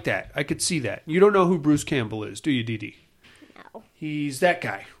 I like that. I could see that. You don't know who Bruce Campbell is, do you, Dee Dee? No. He's that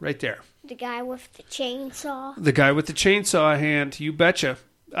guy right there. The guy with the chainsaw. The guy with the chainsaw hand, you betcha.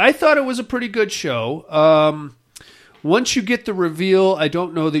 I thought it was a pretty good show. Once you get the reveal, I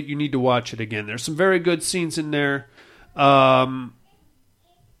don't know that you need to watch it again. There's some very good scenes in there.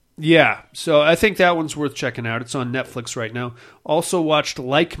 Yeah, so I think that one's worth checking out. It's on Netflix right now. Also watched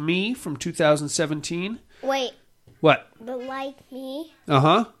Like Me from 2017. Wait. What? The Like Me?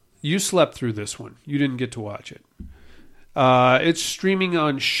 Uh-huh. You slept through this one. You didn't get to watch it. It's streaming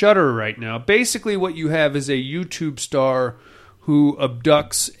on Shudder right now. Basically what you have is a YouTube star who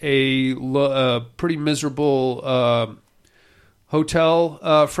abducts a pretty miserable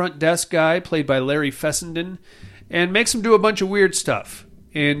hotel front desk guy played by Larry Fessenden and makes him do a bunch of weird stuff.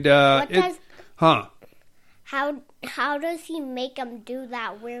 And How does he make him do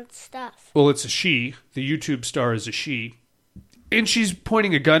that weird stuff? Well, it's a she. The YouTube star is a she. And she's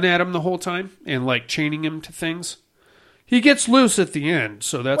pointing a gun at him the whole time and, like, chaining him to things. He gets loose at the end,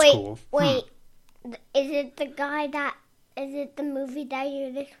 so that's cool. Wait. Is it the movie that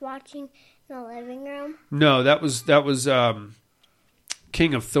you're just watching in the living room? No, that was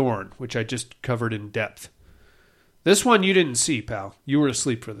King of Thorn, which I just covered in depth. This one you didn't see, pal. You were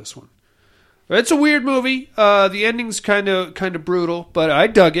asleep for this one. It's a weird movie. The ending's kind of brutal, but I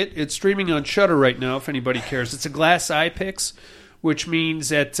dug it. It's streaming on Shudder right now, if anybody cares. It's a Glass Eye Pix, which means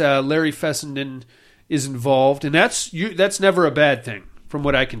that Larry Fessenden is involved, and that's never a bad thing, from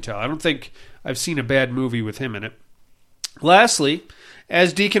what I can tell. I don't think I've seen a bad movie with him in it. Lastly,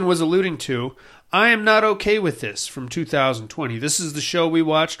 as Deacon was alluding to, I Am Not Okay With This from 2020. This is the show we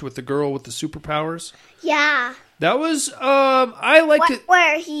watched with the girl with the superpowers. Yeah. That was I liked it.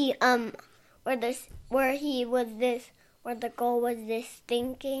 Where the girl was this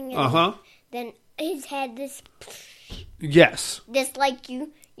thinking, and then his head this. Yes. Just like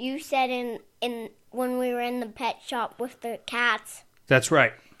you said in when we were in the pet shop with the cats. That's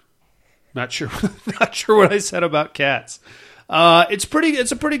right. Not sure what I said about cats. It's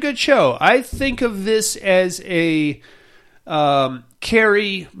a pretty good show. I think of this as a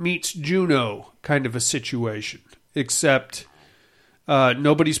Carrie meets Juno kind of a situation, except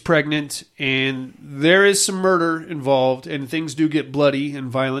nobody's pregnant and there is some murder involved and things do get bloody and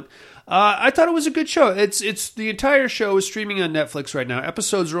violent. I thought it was a good show. It's the entire show is streaming on Netflix right now.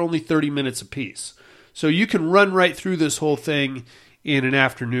 Episodes are only 30 minutes apiece, so you can run right through this whole thing in an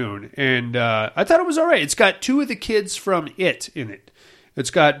afternoon. And I thought it was all right. It's got two of the kids from It in it.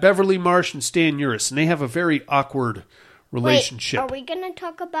 It's got Beverly Marsh and Stan Uris, and they have a very awkward relationship. Wait, are we gonna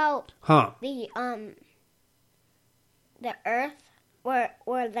talk about the Earth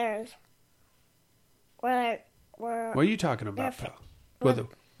where there's where what are you talking about, pal?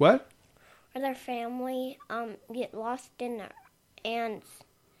 What? Where their family get lost in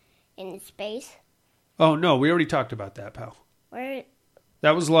space? Oh no, we already talked about that, pal. Where?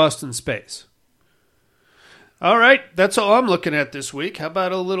 That was Lost in Space. All right, that's all I'm looking at this week. How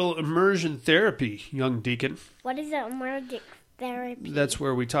about a little immersion therapy, young Deacon? What is immersion therapy? That's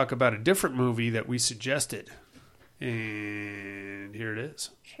where we talk about a different movie that we suggested. And here it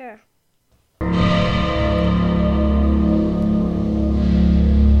is. Sure.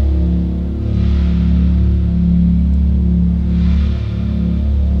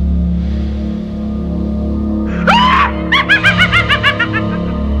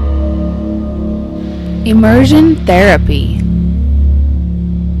 Immersion therapy.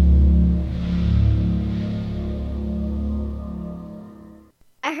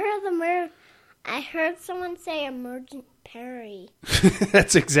 I heard someone say emergent Perry.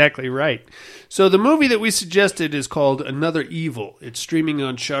 That's exactly right. So the movie that we suggested is called Another Evil. It's streaming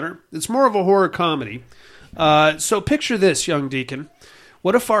on Shudder. It's more of a horror comedy. So picture this, young Deacon.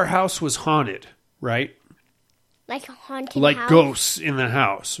 What if our house was haunted, right? Like a haunted house? Like ghosts in the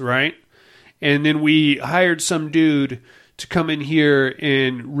house, right? And then we hired some dude to come in here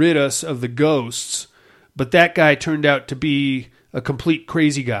and rid us of the ghosts. But that guy turned out to be a complete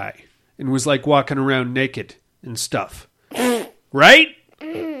crazy guy and was like walking around naked and stuff. Right?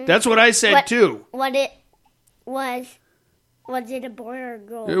 That's what I said too. Was it a boy or a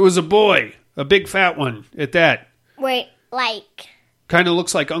girl? It was a boy. A big fat one at that. Wait, like... Kind of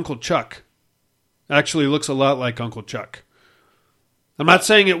looks like Uncle Chuck. Actually looks a lot like Uncle Chuck. I'm not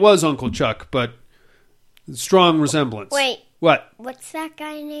saying it was Uncle Chuck, but strong resemblance. Wait. What? What's that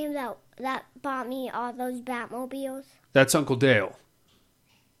guy name that bought me all those Batmobiles? That's Uncle Dale.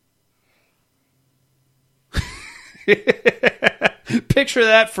 Picture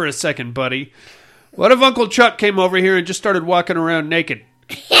that for a second, buddy. What if Uncle Chuck came over here and just started walking around naked?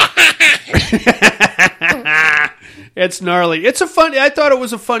 It's gnarly. I thought it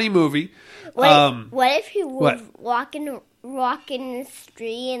was a funny movie. What if he was what? walking the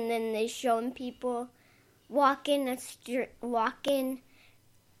street and then they're showing people walking.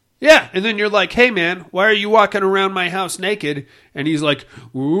 Yeah, and then you're like, hey, man, why are you walking around my house naked? And he's like,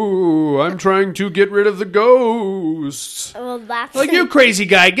 ooh, I'm trying to get rid of the ghosts. Well, that's like, you crazy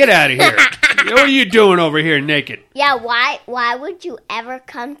guy, get out of here. What are you doing over here naked? Yeah, why would you ever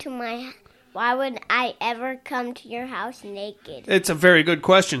come to why would I ever come to your house naked? It's a very good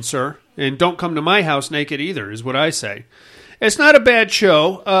question, sir. And don't come to my house naked either, is what I say. It's not a bad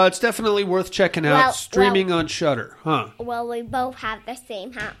show. It's definitely worth checking out. Streaming on Shudder, huh? Well, we both have the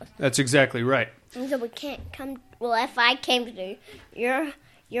same house. That's exactly right. And so we can't come. Well, if I came to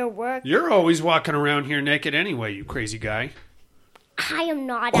your work, you're always walking around here naked anyway, you crazy guy. I am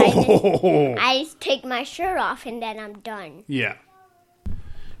not. I just take my shirt off and then I'm done. Yeah.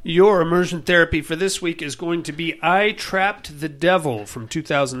 Your immersion therapy for this week is going to be I Trapped the Devil from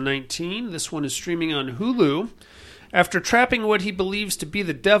 2019. This one is streaming on Hulu. After trapping what he believes to be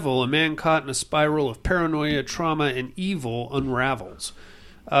the devil, a man caught in a spiral of paranoia, trauma, and evil unravels.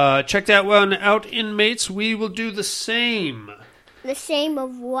 Check that one out, inmates. We will do the same. The same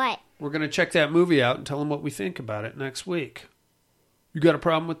of what? We're going to check that movie out and tell them what we think about it next week. You got a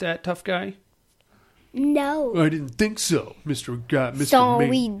problem with that, tough guy? No. I didn't think so, Mr. So are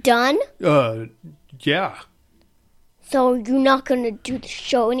we done? Yeah. So you're not going to do the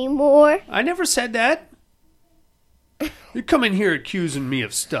show anymore? I never said that. You come in here accusing me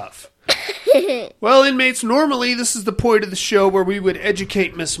of stuff. Well, inmates, normally this is the point of the show where we would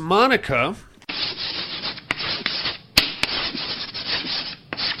educate Miss Monica.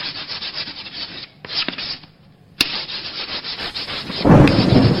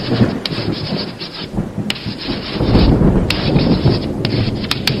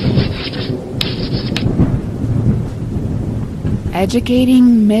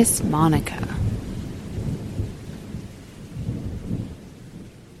 Educating Miss Monica.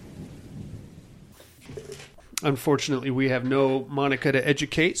 Unfortunately, we have no Monica to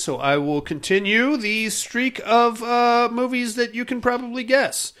educate, so I will continue the streak of movies that you can probably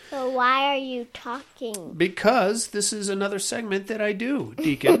guess. So why are you talking? Because this is another segment that I do,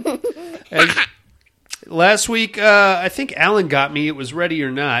 Deacon. Last week, I think Alan got me. It was Ready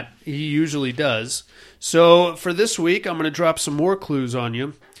or Not. He usually does. So for this week, I'm going to drop some more clues on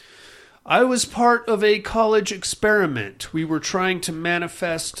you. I was part of a college experiment. We were trying to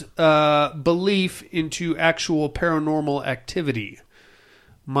manifest belief into actual paranormal activity.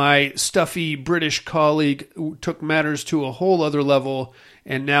 My stuffy British colleague took matters to a whole other level,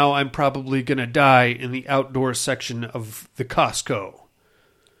 and now I'm probably going to die in the outdoor section of the Costco.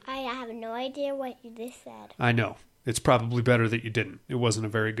 I have no idea what you just said. I know. It's probably better that you didn't. It wasn't a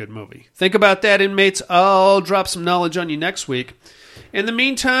very good movie. Think about that, inmates. I'll drop some knowledge on you next week. In the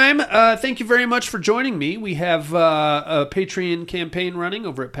meantime, thank you very much for joining me. We have a Patreon campaign running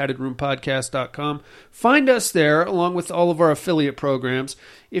over at paddedroompodcast.com. Find us there, along with all of our affiliate programs.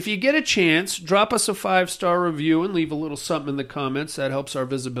 If you get a chance, drop us a 5-star review and leave a little something in the comments. That helps our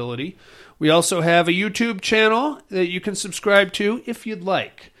visibility. We also have a YouTube channel that you can subscribe to if you'd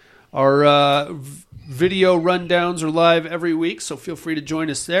like. Our video rundowns are live every week, so feel free to join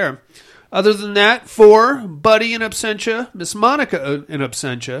us there. Other than that, for Buddy in absentia, Miss Monica in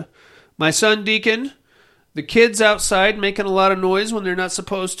absentia, my son Deacon, the kids outside making a lot of noise when they're not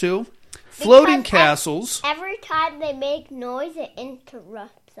supposed to, floating castles. Every time they make noise, it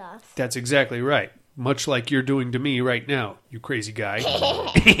interrupts us. That's exactly right. Much like you're doing to me right now, you crazy guy.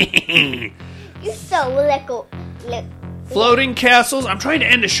 You're so little. Floating castles. I'm trying to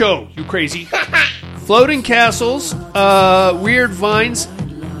end the show, you crazy. Floating castles, weird vines,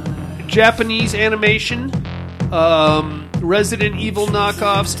 Japanese animation, Resident Evil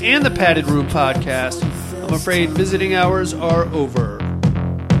knockoffs, and the Padded Room podcast. I'm afraid visiting hours are over.